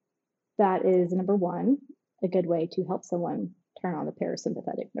 That is number one, a good way to help someone turn on the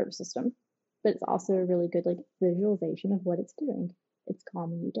parasympathetic nervous system. But it's also a really good like visualization of what it's doing. It's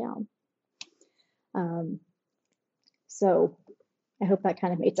calming you down. So I hope that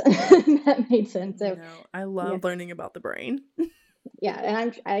kind of made sense. That made sense. So I love learning about the brain. Yeah,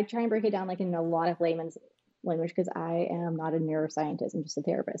 and I try and break it down like in a lot of layman's language because I am not a neuroscientist. I'm just a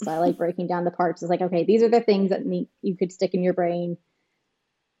therapist. So I like breaking down the parts. It's like, okay, these are the things that you could stick in your brain.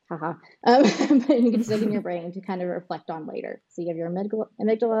 But you can stick in your brain to kind of reflect on later. So you have your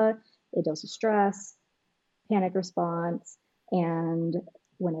amygdala, it deals with stress, panic response, and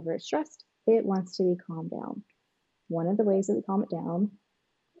whenever it's stressed, it wants to be calmed down. One of the ways that we calm it down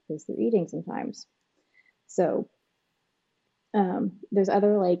is through eating sometimes. So there's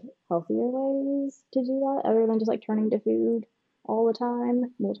other like healthier ways to do that other than just like turning to food all the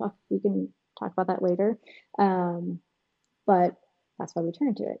time. We can talk about that later. But that's why we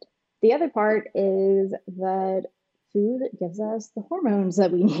turn to it. The other part is that food gives us the hormones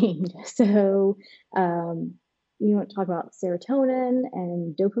that we need. So you want to talk about serotonin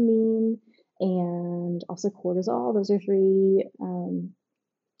and dopamine and also cortisol. Those are three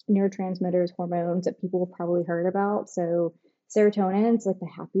neurotransmitters, hormones that people have probably heard about. So serotonin is like the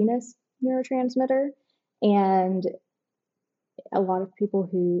happiness neurotransmitter. And a lot of people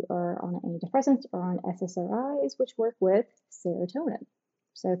who are on antidepressants are on SSRIs, which work with serotonin.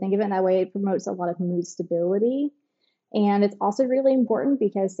 So think of it in that way. It promotes a lot of mood stability. And it's also really important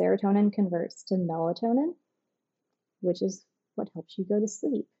because serotonin converts to melatonin, which is what helps you go to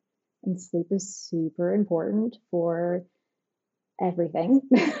sleep. And sleep is super important for everything,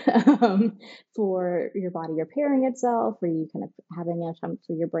 for your body repairing itself, for you kind of having enough time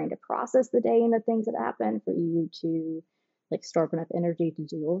for your brain to process the day and the things that happen, for you to like store up enough energy to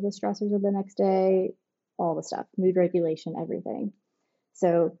deal with the stressors of the next day, all the stuff, mood regulation, everything.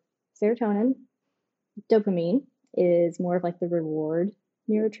 So serotonin, dopamine is more of like the reward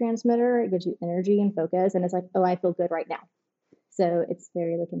neurotransmitter. It gives you energy and focus, and it's like, oh, I feel good right now. So it's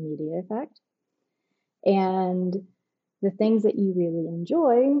very like immediate effect. And the things that you really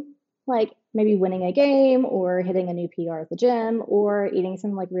enjoy, like maybe winning a game or hitting a new PR at the gym or eating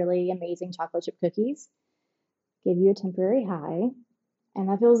some like really amazing chocolate chip cookies, give you a temporary high. And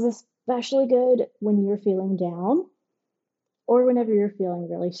that feels especially good when you're feeling down or whenever you're feeling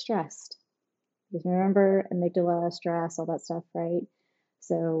really stressed. Because remember, amygdala, stress, all that stuff, right?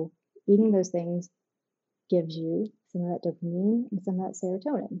 So eating those things gives you some of that dopamine and some of that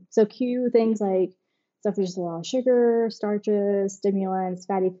serotonin. So cue things like stuff with just a lot of sugar, starches, stimulants,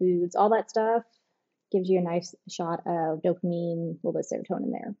 fatty foods, all that stuff gives you a nice shot of dopamine, a little bit of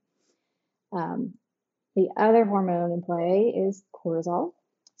serotonin there. The other hormone in play is cortisol.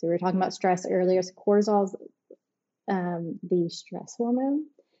 So we were talking about stress earlier. So cortisol is the stress hormone.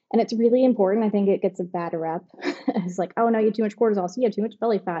 And it's really important. I think it gets a bad rep. It's like, oh no, you have too much cortisol, so you have too much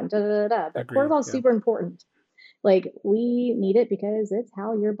belly fat, and da da da da. But Agreed, cortisol is yeah. super important. Like, we need it because it's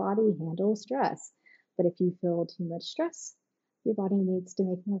how your body handles stress. But if you feel too much stress, your body needs to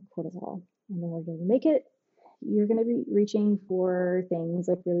make more cortisol. And in order to make it, you're going to be reaching for things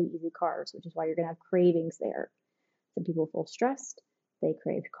like really easy carbs, which is why you're going to have cravings there. Some people feel stressed, they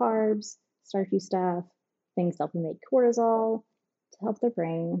crave carbs, starchy stuff, things help them make cortisol to help their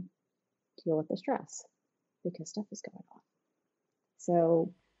brain deal with the stress because stuff is going on.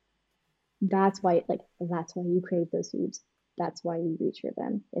 So that's why you crave those foods. That's why you reach for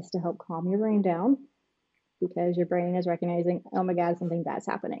them. It's to help calm your brain down because your brain is recognizing, oh my God, something bad's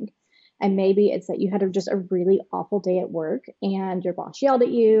happening. And maybe it's that you had just a really awful day at work and your boss yelled at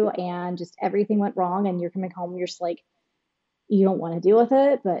you and just everything went wrong and you're coming home and you're just like, you don't want to deal with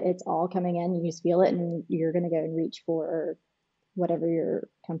it, but it's all coming in. You just feel it and you're going to go and reach for whatever your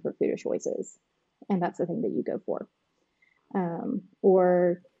comfort food of choice is. And that's the thing that you go for.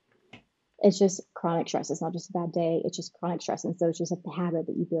 Or it's just chronic stress. It's not just a bad day. It's just chronic stress. And so it's just a habit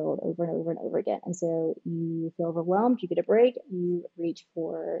that you build over and over and over again. And so you feel overwhelmed, you get a break, you reach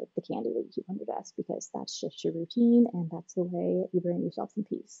for the candy that you keep on your desk because that's just your routine. And that's the way you bring yourself some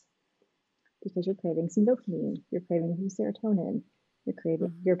peace because you're craving some dopamine, you're craving some serotonin, you're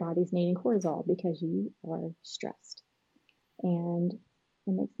craving, your body's needing cortisol because you are stressed. And it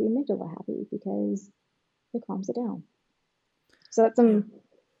makes the amygdala happy because it calms it down. So that's some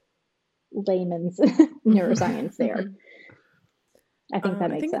layman's neuroscience there. I think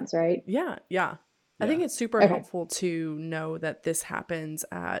that makes sense, right? Yeah. I think it's super helpful to know that this happens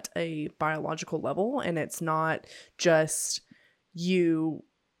at a biological level and it's not just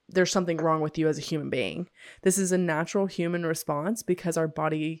there's something wrong with you as a human being. This is a natural human response because our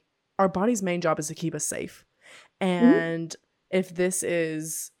body's main job is to keep us safe. And if this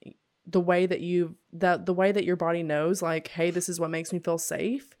is the way that the way that your body knows, like, hey, this is what makes me feel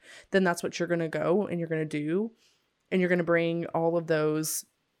safe, then that's what you're going to go and you're going to do. And you're going to bring all of those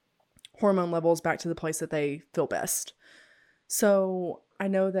hormone levels back to the place that they feel best. So I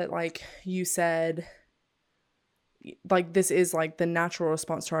know that, like you said, like this is like the natural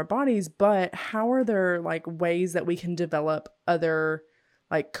response to our bodies, but how are there like ways that we can develop other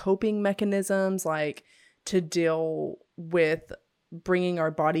like coping mechanisms, like to deal with bringing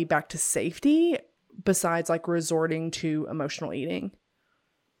our body back to safety besides like resorting to emotional eating?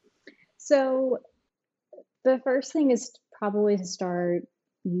 So the first thing is probably to start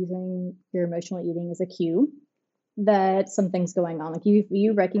using your emotional eating as a cue that something's going on. Like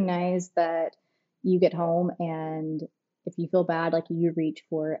you recognize that you get home and if you feel bad, like you reach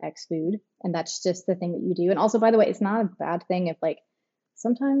for X food and that's just the thing that you do. And also, by the way, it's not a bad thing if like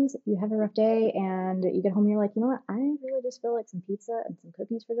sometimes you have a rough day and you get home and you're like, you know what, I really just feel like some pizza and some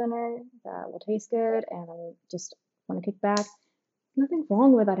cookies for dinner that will taste good and I just want to kick back. Nothing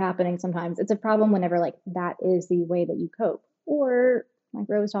wrong with that happening sometimes. It's a problem whenever like that is the way that you cope. Or like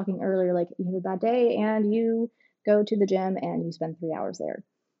Ro was talking earlier, like you have a bad day and you go to the gym and you spend 3 hours there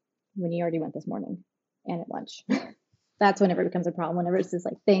when you already went this morning and at lunch. That's whenever it becomes a problem, whenever it's this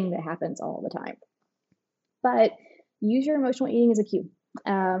like thing that happens all the time. But use your emotional eating as a cue.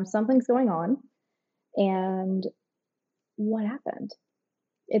 Something's going on and what happened?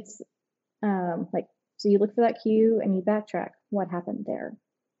 It's like, so you look for that cue and you backtrack what happened there.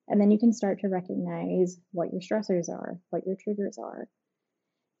 And then you can start to recognize what your stressors are, what your triggers are.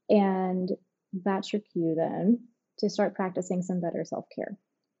 And that's your cue then to start practicing some better self-care.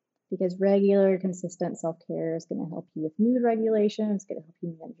 Because regular, consistent self-care is going to help you with mood regulation. It's going to help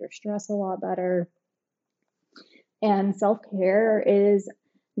you manage your stress a lot better. And self-care is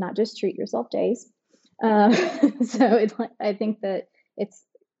not just treat yourself days. So it's like, I think that it's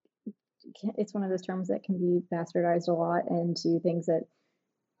one of those terms that can be bastardized a lot into things that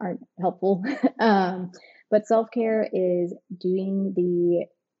aren't helpful. But self-care is doing the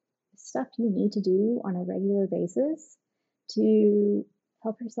stuff you need to do on a regular basis to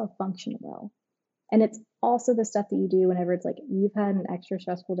help yourself function well. And it's also the stuff that you do whenever it's like you've had an extra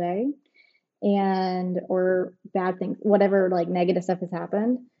stressful day or bad things, whatever like negative stuff has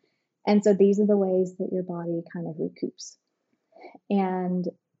happened. And so these are the ways that your body kind of recoups. And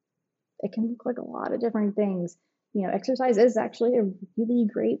it can look like a lot of different things. You know, exercise is actually a really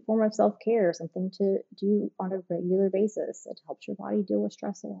great form of self-care, something to do on a regular basis. It helps your body deal with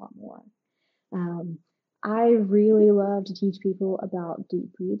stress a lot more. I really love to teach people about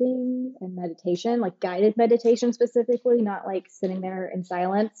deep breathing and meditation, like guided meditation specifically, not like sitting there in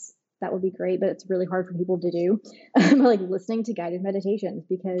silence that would be great, but it's really hard for people to do. Like listening to guided meditations,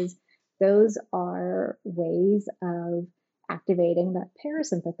 because those are ways of activating that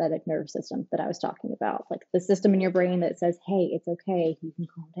parasympathetic nervous system that I was talking about, like the system in your brain that says, hey, it's okay, you can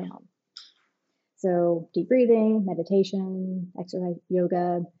calm down. So deep breathing, meditation, exercise,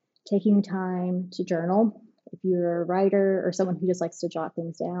 yoga, taking time to journal. If you're a writer or someone who just likes to jot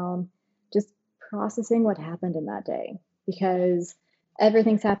things down, just processing what happened in that day, because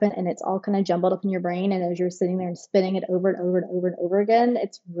everything's happened and it's all kind of jumbled up in your brain. And as you're sitting there and spinning it over and over and over and over again,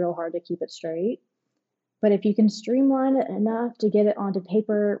 it's real hard to keep it straight. But if you can streamline it enough to get it onto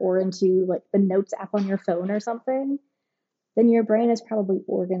paper or into like the notes app on your phone or something, then your brain has probably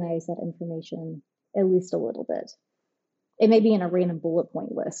organized that information at least a little bit. It may be in a random bullet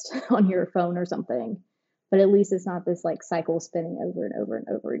point list on your phone or something, but at least it's not this like cycle spinning over and over and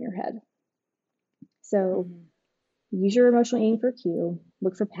over in your head. So use your emotional eating for cue.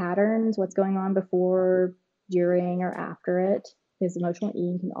 Look for patterns, what's going on before, during, or after it. Because emotional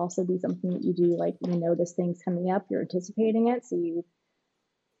eating can also be something that you do, like you notice things coming up, you're anticipating it, so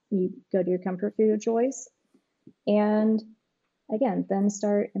you go to your comfort food of choice. And again, then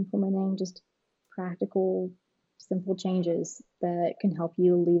start implementing just practical, simple changes that can help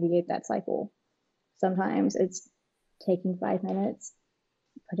you alleviate that cycle. Sometimes it's taking 5 minutes,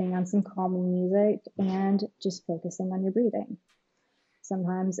 putting on some calming music, and just focusing on your breathing.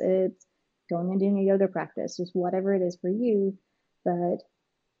 Sometimes it's going and doing a yoga practice, just whatever it is for you, that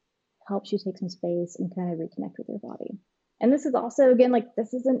helps you take some space and kind of reconnect with your body. And this is also, again, like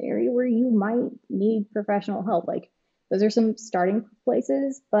this is an area where you might need professional help. Like those are some starting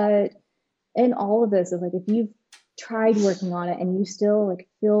places, but in all of this is like, if you've tried working on it and you still like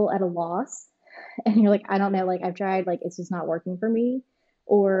feel at a loss and you're like, I don't know, like I've tried, like it's just not working for me.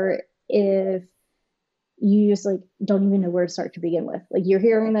 Or if you just like don't even know where to start to begin with, like you're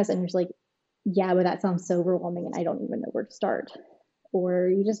hearing this and you're just like, yeah, but that sounds so overwhelming and I don't even know where to start. Or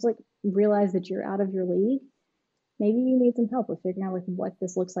you just like realize that you're out of your league. Maybe you need some help with figuring out like what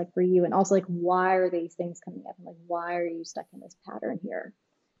this looks like for you. And also like, why are these things coming up? And like, why are you stuck in this pattern here?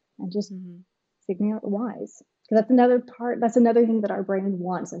 And just figuring out the whys. Because that's another thing that our brain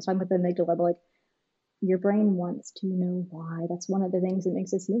wants. I was talking about the amygdala, but like your brain wants to know why. That's one of the things that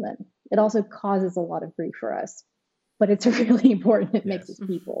makes us human. It also causes a lot of grief for us, but it's really important. It makes us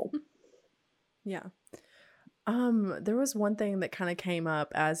people. Yeah. There was one thing that kind of came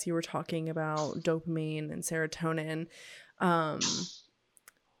up as you were talking about dopamine and serotonin,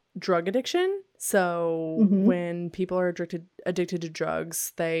 drug addiction. So when people are addicted to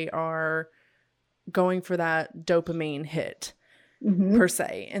drugs, they are going for that dopamine hit per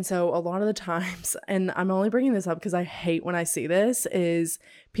se. And so a lot of the times, and I'm only bringing this up because I hate when I see this, is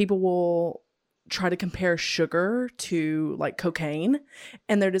people will try to compare sugar to like cocaine,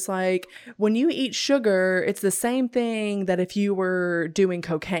 and they're just like, when you eat sugar, it's the same thing that if you were doing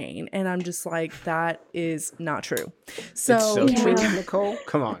cocaine. And I'm just like, that is not true. So it's so true, Nicole.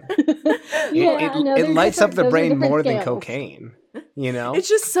 Come on. No, it lights up the brain more than scales. cocaine, you know? It's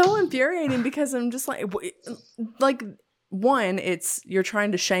just so infuriating because I'm just like one, it's you're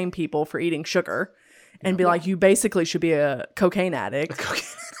trying to shame people for eating sugar and be like, you basically should be a cocaine addict.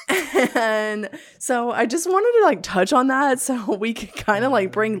 And so I just wanted to like touch on that so we can kind of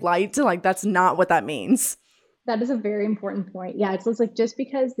like bring light to like, that's not what that means. That is a very important point. Yeah, it's like just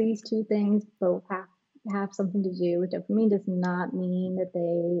because these two things both have something to do with dopamine does not mean that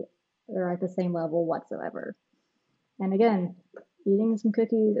they are at the same level whatsoever. And again, eating some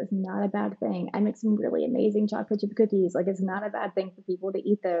cookies is not a bad thing. I make some really amazing chocolate chip cookies. Like it's not a bad thing for people to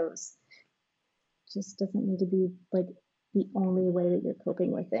eat those. It just doesn't need to be like the only way that you're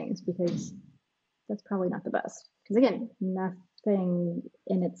coping with things, because that's probably not the best. Because again, nothing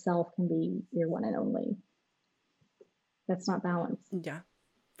in itself can be your one and only. That's not balance. Yeah,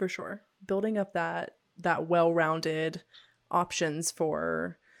 for sure. Building up that well-rounded options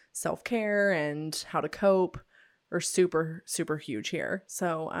for self-care and how to cope are super, super huge here.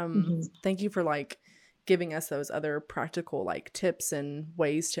 So thank you for like giving us those other practical like tips and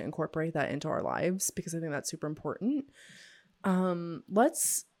ways to incorporate that into our lives, because I think that's super important.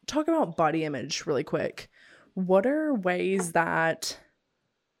 Let's talk about body image really quick. What are ways that,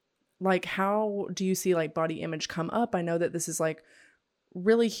 like, how do you see like body image come up? I know that this is like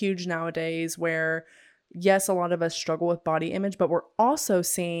really huge nowadays where, yes, a lot of us struggle with body image, but we're also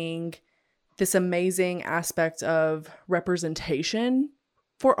seeing this amazing aspect of representation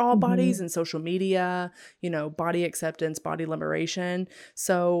for all bodies in social media, you know, body acceptance, body liberation.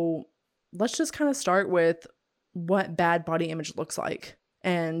 So let's just kind of start with what bad body image looks like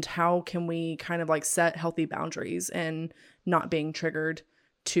and how can we kind of like set healthy boundaries and not being triggered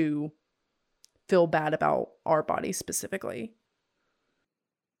to feel bad about our bodies specifically.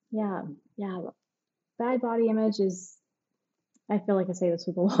 Yeah. Bad body image is, I feel like I say this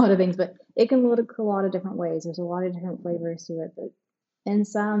with a lot of things, but it can look a lot of different ways. There's a lot of different flavors to it. But in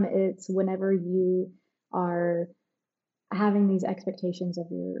some, it's whenever you are having these expectations of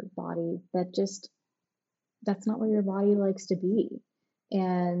your body that's not where your body likes to be.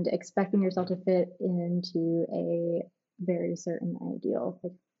 And expecting yourself to fit into a very certain ideal.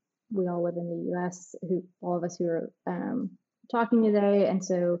 Like, we all live in the US, all of us who are talking today. And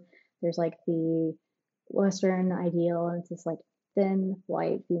so there's like the Western ideal, and it's this like thin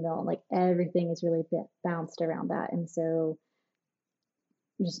white female, and like everything is really bounced around that. And so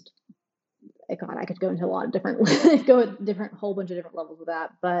just, God, I could go into a lot of different whole bunch of different levels with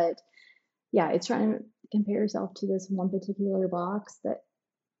that. But yeah, it's trying to compare yourself to this one particular box that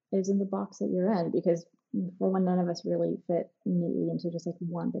is in the box that you're in, because for one, none of us really fit neatly into just like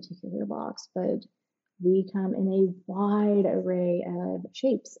one particular box, but we come in a wide array of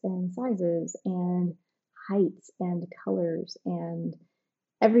shapes and sizes and heights and colors and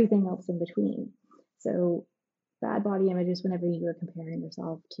everything else in between. So bad body image is whenever you are comparing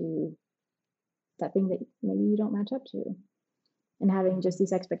yourself to that thing that maybe you don't match up to, and having just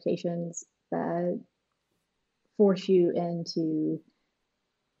these expectations that force you into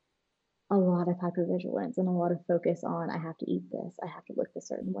a lot of hypervigilance and a lot of focus on, I have to eat this, I have to look a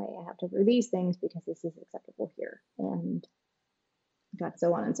certain way, I have to wear these things because this is acceptable here, and got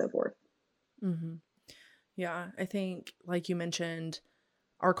so on and so forth. Mm-hmm. Yeah, I think, like you mentioned,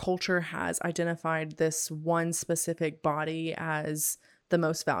 our culture has identified this one specific body as the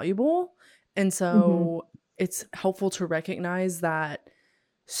most valuable. And so it's helpful to recognize that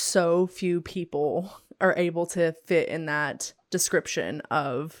so few people are able to fit in that description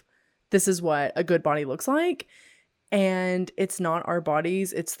of this is what a good body looks like. And it's not our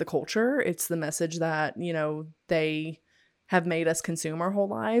bodies, it's the culture, it's the message that, you know, they have made us consume our whole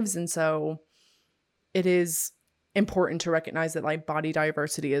lives. And so it is important to recognize that like body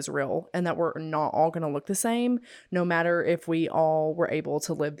diversity is real, and that we're not all going to look the same, no matter if we all were able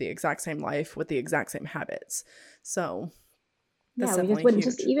to live the exact same life with the exact same habits. So that's we just wouldn't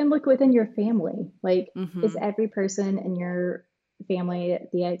huge. Just even look within your family. Like, is every person in your family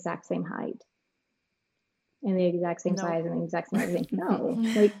the exact same height and the exact same size and the exact same everything? No,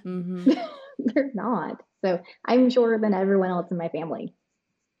 like they're not. So I'm shorter than everyone else in my family.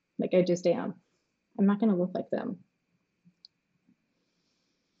 Like, I just am. I'm not going to look like them.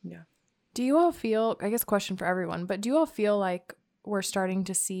 Yeah. Do you all feel, I guess question for everyone, but do you all feel like we're starting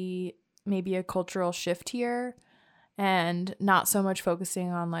to see maybe a cultural shift here and not so much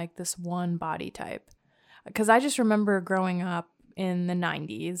focusing on like this one body type? Because I just remember growing up in the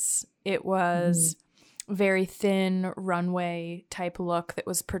 90s, it was very thin runway type look that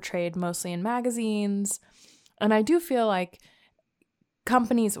was portrayed mostly in magazines. And I do feel like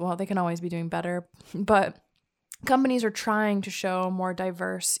companies, well, they can always be doing better, but companies are trying to show more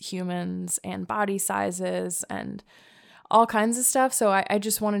diverse humans and body sizes and all kinds of stuff. So I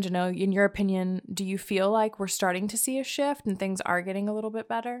just wanted to know, in your opinion, do you feel like we're starting to see a shift and things are getting a little bit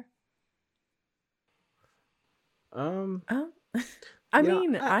better? I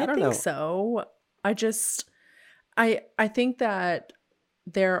mean, I think know. So. I think that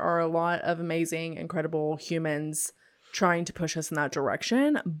there are a lot of amazing, incredible humans trying to push us in that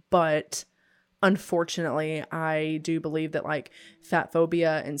direction, but unfortunately, I do believe that like fat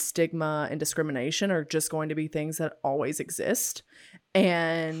phobia and stigma and discrimination are just going to be things that always exist,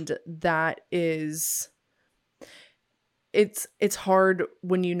 and that is it's hard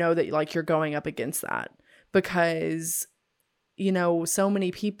when you know that like you're going up against that, because you know, so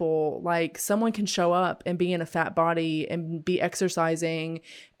many people, like someone can show up and be in a fat body and be exercising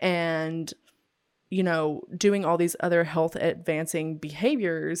and, you know, doing all these other health advancing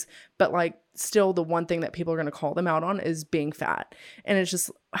behaviors, but like still the one thing that people are going to call them out on is being fat. And it's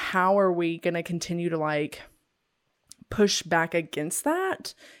just, how are we going to continue to like push back against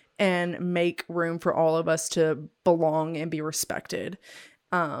that and make room for all of us to belong and be respected?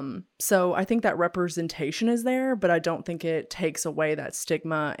 So I think that representation is there, but I don't think it takes away that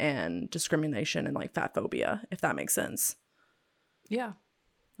stigma and discrimination and like fat phobia, if that makes sense. Yeah,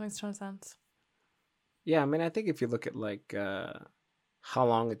 makes a ton of sense. Yeah, I mean, I think if you look at like how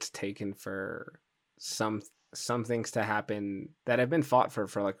long it's taken for some things to happen that have been fought for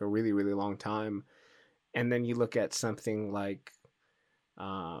like a really, really long time, and then you look at something like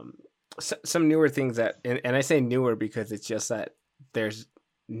some newer things that, and I say newer because it's just that there's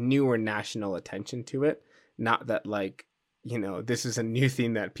newer national attention to it, not that like, you know, this is a new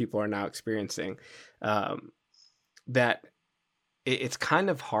thing that people are now experiencing, that it's kind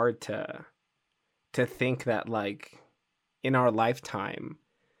of hard to to think that like in our lifetime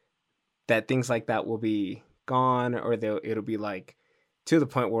that things like that will be gone, or it'll be like to the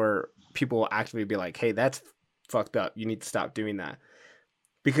point where people will actually be like, hey, that's fucked up, you need to stop doing that.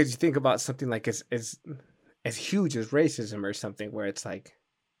 Because you think about something like as huge as racism or something, where it's like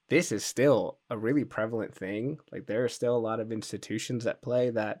this is still a really prevalent thing. Like there are still a lot of institutions at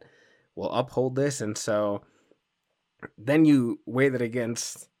play that will uphold this. And so then you weigh that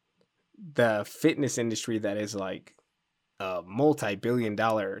against the fitness industry that is like a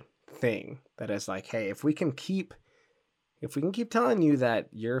multi-billion-dollar thing, that is like, hey, if we can keep telling you that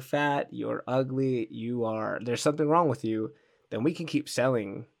you're fat, you're ugly, there's something wrong with you, then we can keep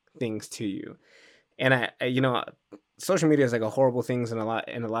selling things to you. And I social media is like a horrible thing in a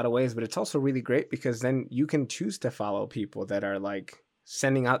lot of ways, but it's also really great because then you can choose to follow people that are like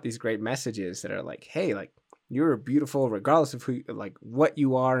sending out these great messages that are like, hey, like you're beautiful regardless of who, like what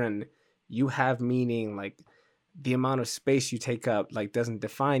you are, and you have meaning, like the amount of space you take up like doesn't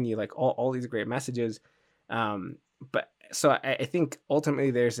define you, like all these great messages. But so I think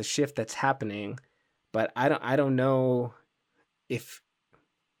ultimately there's a shift that's happening, but I don't know if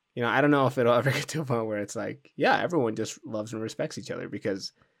I don't know if it'll ever get to a point where it's like, yeah, everyone just loves and respects each other,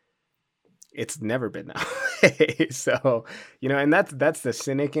 because it's never been that way. So, and that's the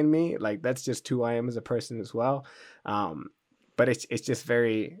cynic in me. Like that's just who I am as a person as well. But it's just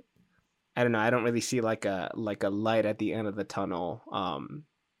very, I don't know. I don't really see like a light at the end of the tunnel.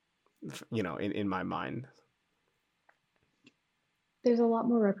 In my mind. There's a lot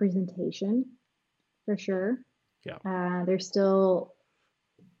more representation, for sure. Yeah. There's still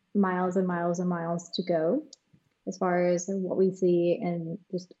miles and miles and miles to go as far as what we see and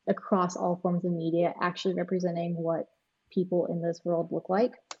just across all forms of media actually representing what people in this world look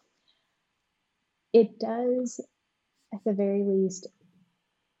like. It does, at the very least,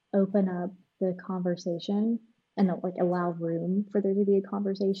 open up the conversation and like allow room for there to be a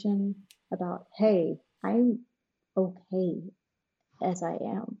conversation about, hey, I'm okay as I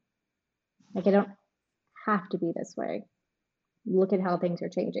am. Like I don't have to be this way. Look at how things are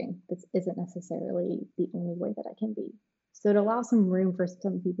changing. This isn't necessarily the only way that I can be. So it allows some room for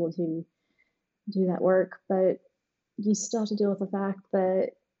some people to do that work, but you still have to deal with the fact that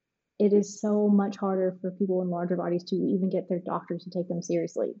it is so much harder for people in larger bodies to even get their doctors to take them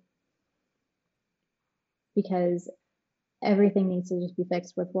seriously, because everything needs to just be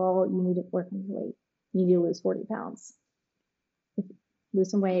fixed with, well, you need to work on your weight. You need to lose 40 pounds. If you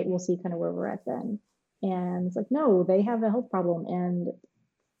lose some weight, we'll see kind of where we're at then. And it's like, no, they have a health problem and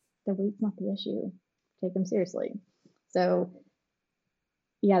the weight's not the issue. Take them seriously. So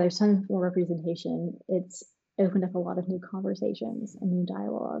yeah, there's tons more representation. It's opened up a lot of new conversations and new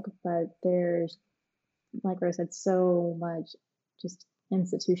dialogue, but there's, like Rose said, so much just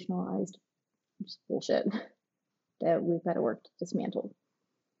institutionalized just bullshit that we've got to work to dismantle.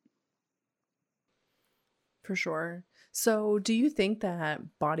 For sure. So do you think that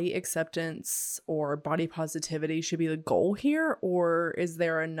body acceptance or body positivity should be the goal here, or is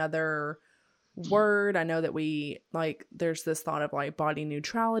there another word? I know that there's this thought of like body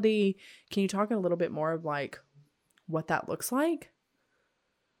neutrality. Can you talk a little bit more of like what that looks like?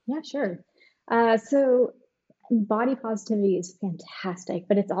 Yeah, sure. So body positivity is fantastic,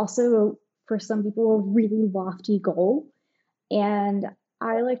 but it's also for some people a really lofty goal. And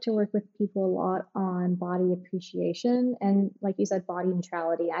I like to work with people a lot on body appreciation and, like you said, body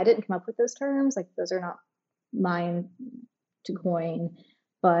neutrality. I didn't come up with those terms, like those are not mine to coin,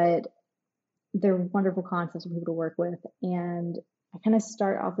 but they're wonderful concepts for people to work with. And I kind of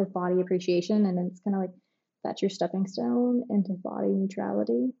start off with body appreciation, and then it's kind of like that's your stepping stone into body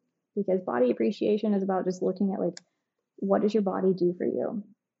neutrality, because body appreciation is about just looking at like, what does your body do for you?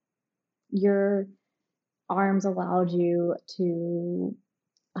 Your arms allowed you to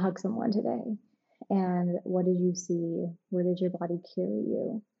hug someone today. And what did you see? Where did your body carry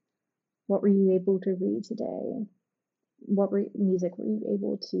you? What were you able to read today? What music were you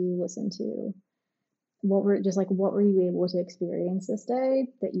able to listen to? What were you able to experience this day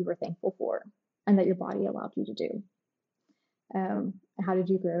that you were thankful for and that your body allowed you to do? How did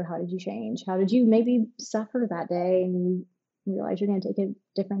you grow? How did you change? How did you maybe suffer that day and you realize you're going to take a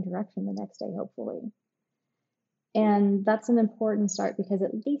different direction the next day, hopefully? And that's an important start, because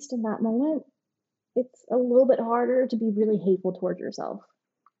at least in that moment, it's a little bit harder to be really hateful towards yourself.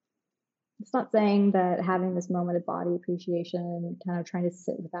 It's not saying that having this moment of body appreciation and kind of trying to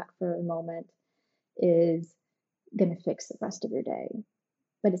sit with that for a moment is going to fix the rest of your day,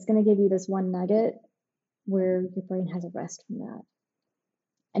 but it's going to give you this one nugget where your brain has a rest from that.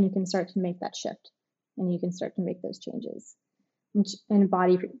 And you can start to make that shift and you can start to make those changes. And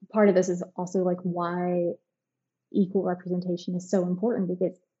body part of this is also like why equal representation is so important,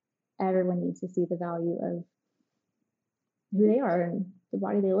 because everyone needs to see the value of who they are and the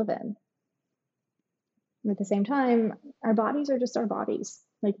body they live in. And at the same time, our bodies are just our bodies.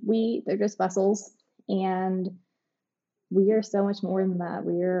 Like they're just vessels, and we are so much more than that.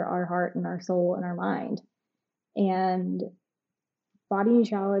 We are our heart and our soul and our mind. And body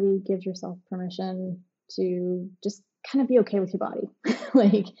neutrality gives yourself permission to just kind of be okay with your body.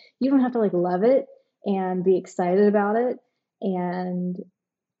 Like you don't have to like love it and be excited about it and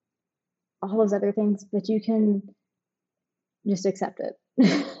all those other things, but you can just accept it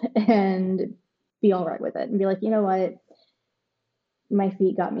and be all right with it and be like, you know what? My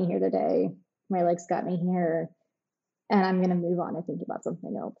feet got me here today. My legs got me here. And I'm going to move on and think about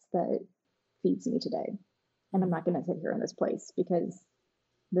something else that feeds me today. And I'm not going to sit here in this place because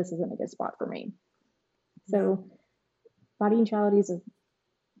this isn't a good spot for me. So body neutrality is a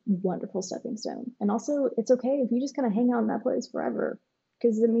wonderful stepping stone. And also, it's okay if you just kind of hang out in that place forever,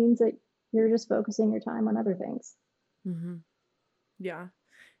 because it means that you're just focusing your time on other things. Mm-hmm. Yeah.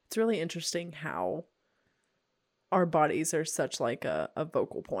 It's really interesting how our bodies are such like a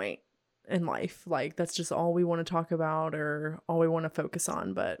vocal point in life. Like that's just all we want to talk about or all we want to focus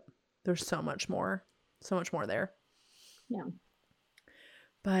on, but there's so much more there. Yeah.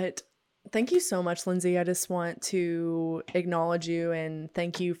 But thank you so much, Lindsay. I just want to acknowledge you and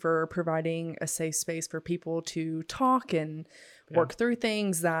thank you for providing a safe space for people to talk and work through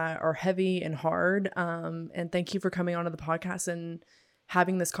things that are heavy and hard. And thank you for coming onto the podcast and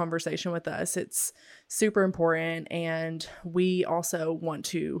having this conversation with us. It's super important. And we also want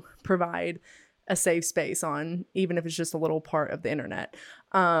to provide a safe space on, even if it's just a little part of the internet.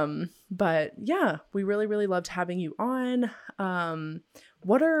 But yeah, we really, really loved having you on.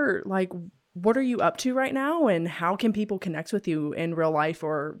 What are you up to right now, and how can people connect with you in real life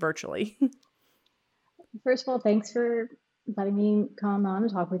or virtually? First of all, thanks for letting me come on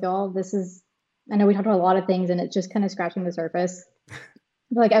and talk with y'all. I know we talked about a lot of things and it's just kind of scratching the surface.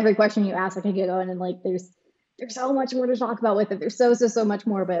 Like every question you ask, I could get going, and like there's so much more to talk about with it. There's so much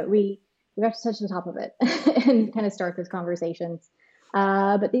more, but we have to touch the top of it and kind of start those conversations.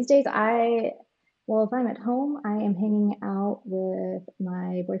 But these days if I'm at home, I am hanging out with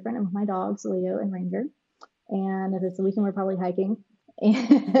my boyfriend and with my dogs, Leo and Ranger. And if it's the weekend, we're probably hiking.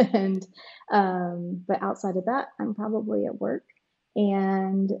 And but outside of that, I'm probably at work.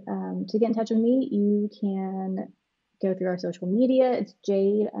 And to get in touch with me, you can go through our social media. It's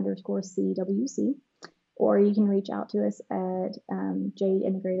Jade_CWC, or you can reach out to us at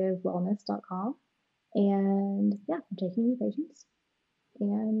jadeintegrativewellness.com. And yeah, I'm taking your patients,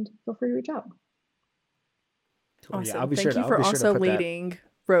 and feel free to reach out. Awesome. Yeah, Thank you for also leading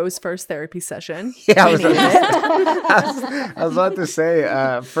Rose's first therapy session. Yeah, I was about to say,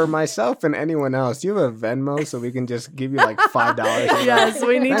 for myself and anyone else, you have a Venmo so we can just give you like $5. Yes,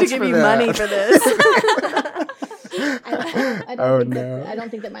 we need to give you money for this. I don't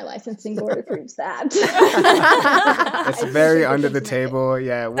think that my licensing board approves that. It's very under the table.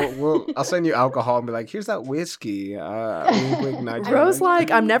 Yeah, I'll send you alcohol and be like, here's that whiskey. Rose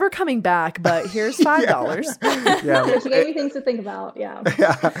I'm never coming back, but here's $5. Yeah, she gave me things to think about. Yeah.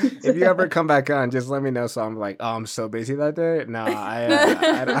 If you ever come back on, just let me know. So I'm like, oh, I'm so busy that day. No,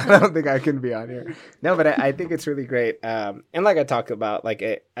 I don't think I can be on here. No, but I think it's really great. And like I talk about,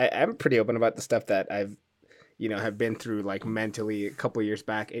 like I'm pretty open about the stuff that I've have been through like mentally a couple years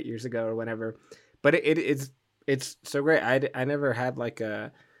back, 8 years ago or whatever. But it's so great. I never had like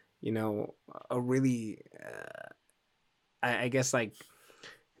a really, I guess like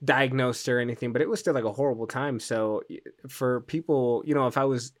diagnosed or anything, but it was still like a horrible time. So for people, if I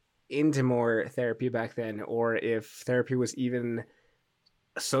was into more therapy back then, or if therapy was even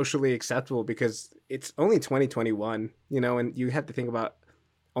socially acceptable, because it's only 2021, and you have to think about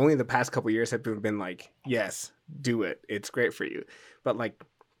only the past couple years have been like, yes, do it. It's great for you. But like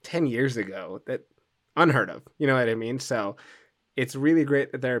 10 years ago, that unheard of. You know what I mean? So it's really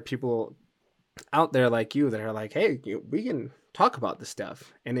great that there are people out there like you that are like, hey, we can talk about this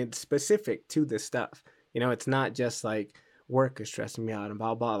stuff. And it's specific to this stuff. It's not just like work is stressing me out and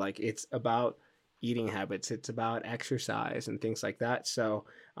blah, blah. Like it's about eating habits. It's about exercise and things like that. So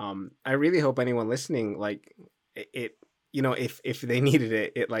I really hope anyone listening, like it if they needed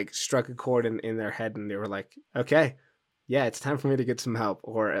it, it like struck a chord in their head and they were like, okay, yeah, it's time for me to get some help,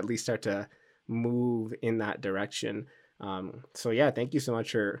 or at least start to move in that direction. So yeah, thank you so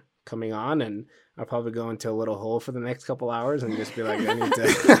much for coming on, and I'll probably go into a little hole for the next couple hours and just be like, I need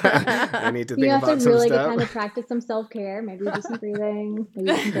to, I need to think You have to about some really stuff. kind of practice some self-care, maybe do some breathing, maybe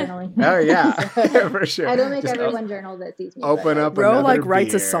do some journaling. Oh yeah, for sure. I don't make Just everyone journal that sees me. open up Ro another like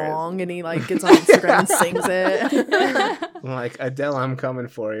writes a beer. song and he like gets on Instagram and sings it. I'm like, Adele, I'm coming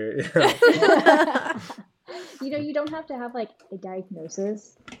for you. You don't have to have like a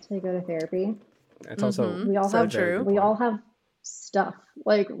diagnosis to go to therapy. That's also We all So have true. We all have stuff.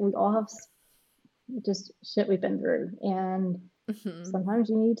 Like we all have just shit we've been through, and sometimes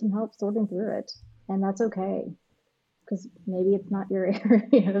you need some help sorting through it, and that's okay. Because maybe it's not your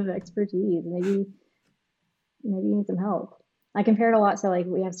area of expertise. Maybe you need some help. I compare it a lot. So like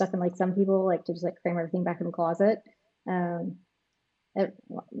we have stuff in like some people like to just like cram everything back in the closet.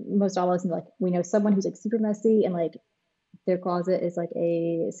 Most all of us like we know someone who's like super messy and like their closet is like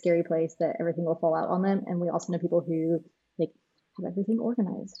a scary place that everything will fall out on them. And we also know people who like have everything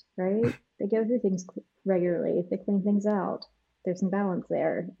organized, right? They go through things regularly. They clean things out. There's some balance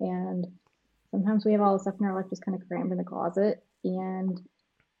there. And sometimes we have all the stuff in our life just kind of crammed in the closet, and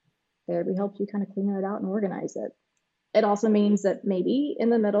therapy helps you kind of clean it out and organize it. It also means that maybe in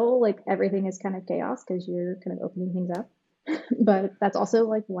the middle, like everything is kind of chaos because you're kind of opening things up. But that's also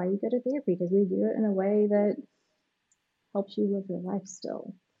like why you go to therapy, because we do it in a way that helps you live your life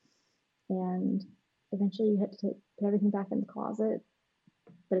still. And eventually you have to put everything back in the closet,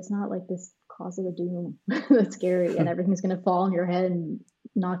 but it's not like this closet of doom that's scary and everything's going to fall on your head and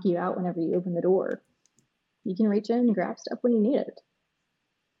knock you out whenever you open the door. You can reach in and grab stuff when you need it.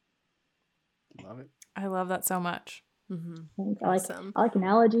 love it. I love that so much. Awesome. I like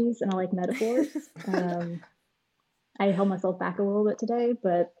analogies and I like metaphors. I held myself back a little bit today,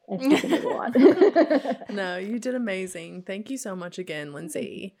 but I still think it's a lot. No, you did amazing. Thank you so much again,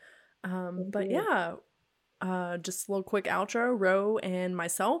 Lindsay. But yeah, just a little quick outro. Ro and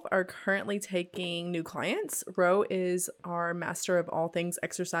myself are currently taking new clients. Ro is our master of all things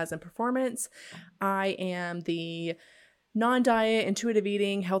exercise and performance. I am the non-diet, intuitive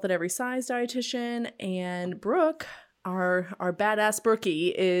eating, health at every size dietitian, and Brooke, our badass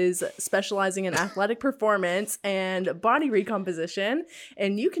Brookie, is specializing in athletic performance and body recomposition,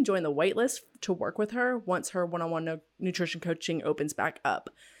 and you can join the waitlist to work with her once her one-on-one nutrition coaching opens back up.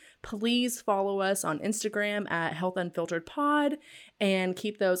 Please follow us on Instagram at Health Unfiltered Pod and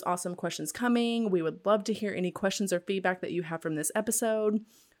keep those awesome questions coming. We would love to hear any questions or feedback that you have from this episode.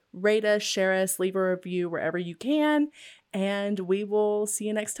 Rate us, share us, leave a review wherever you can, and we will see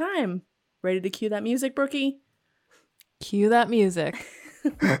you next time. Ready to cue that music, Brookie? Cue that music.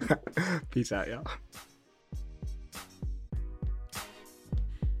 Peace out, y'all.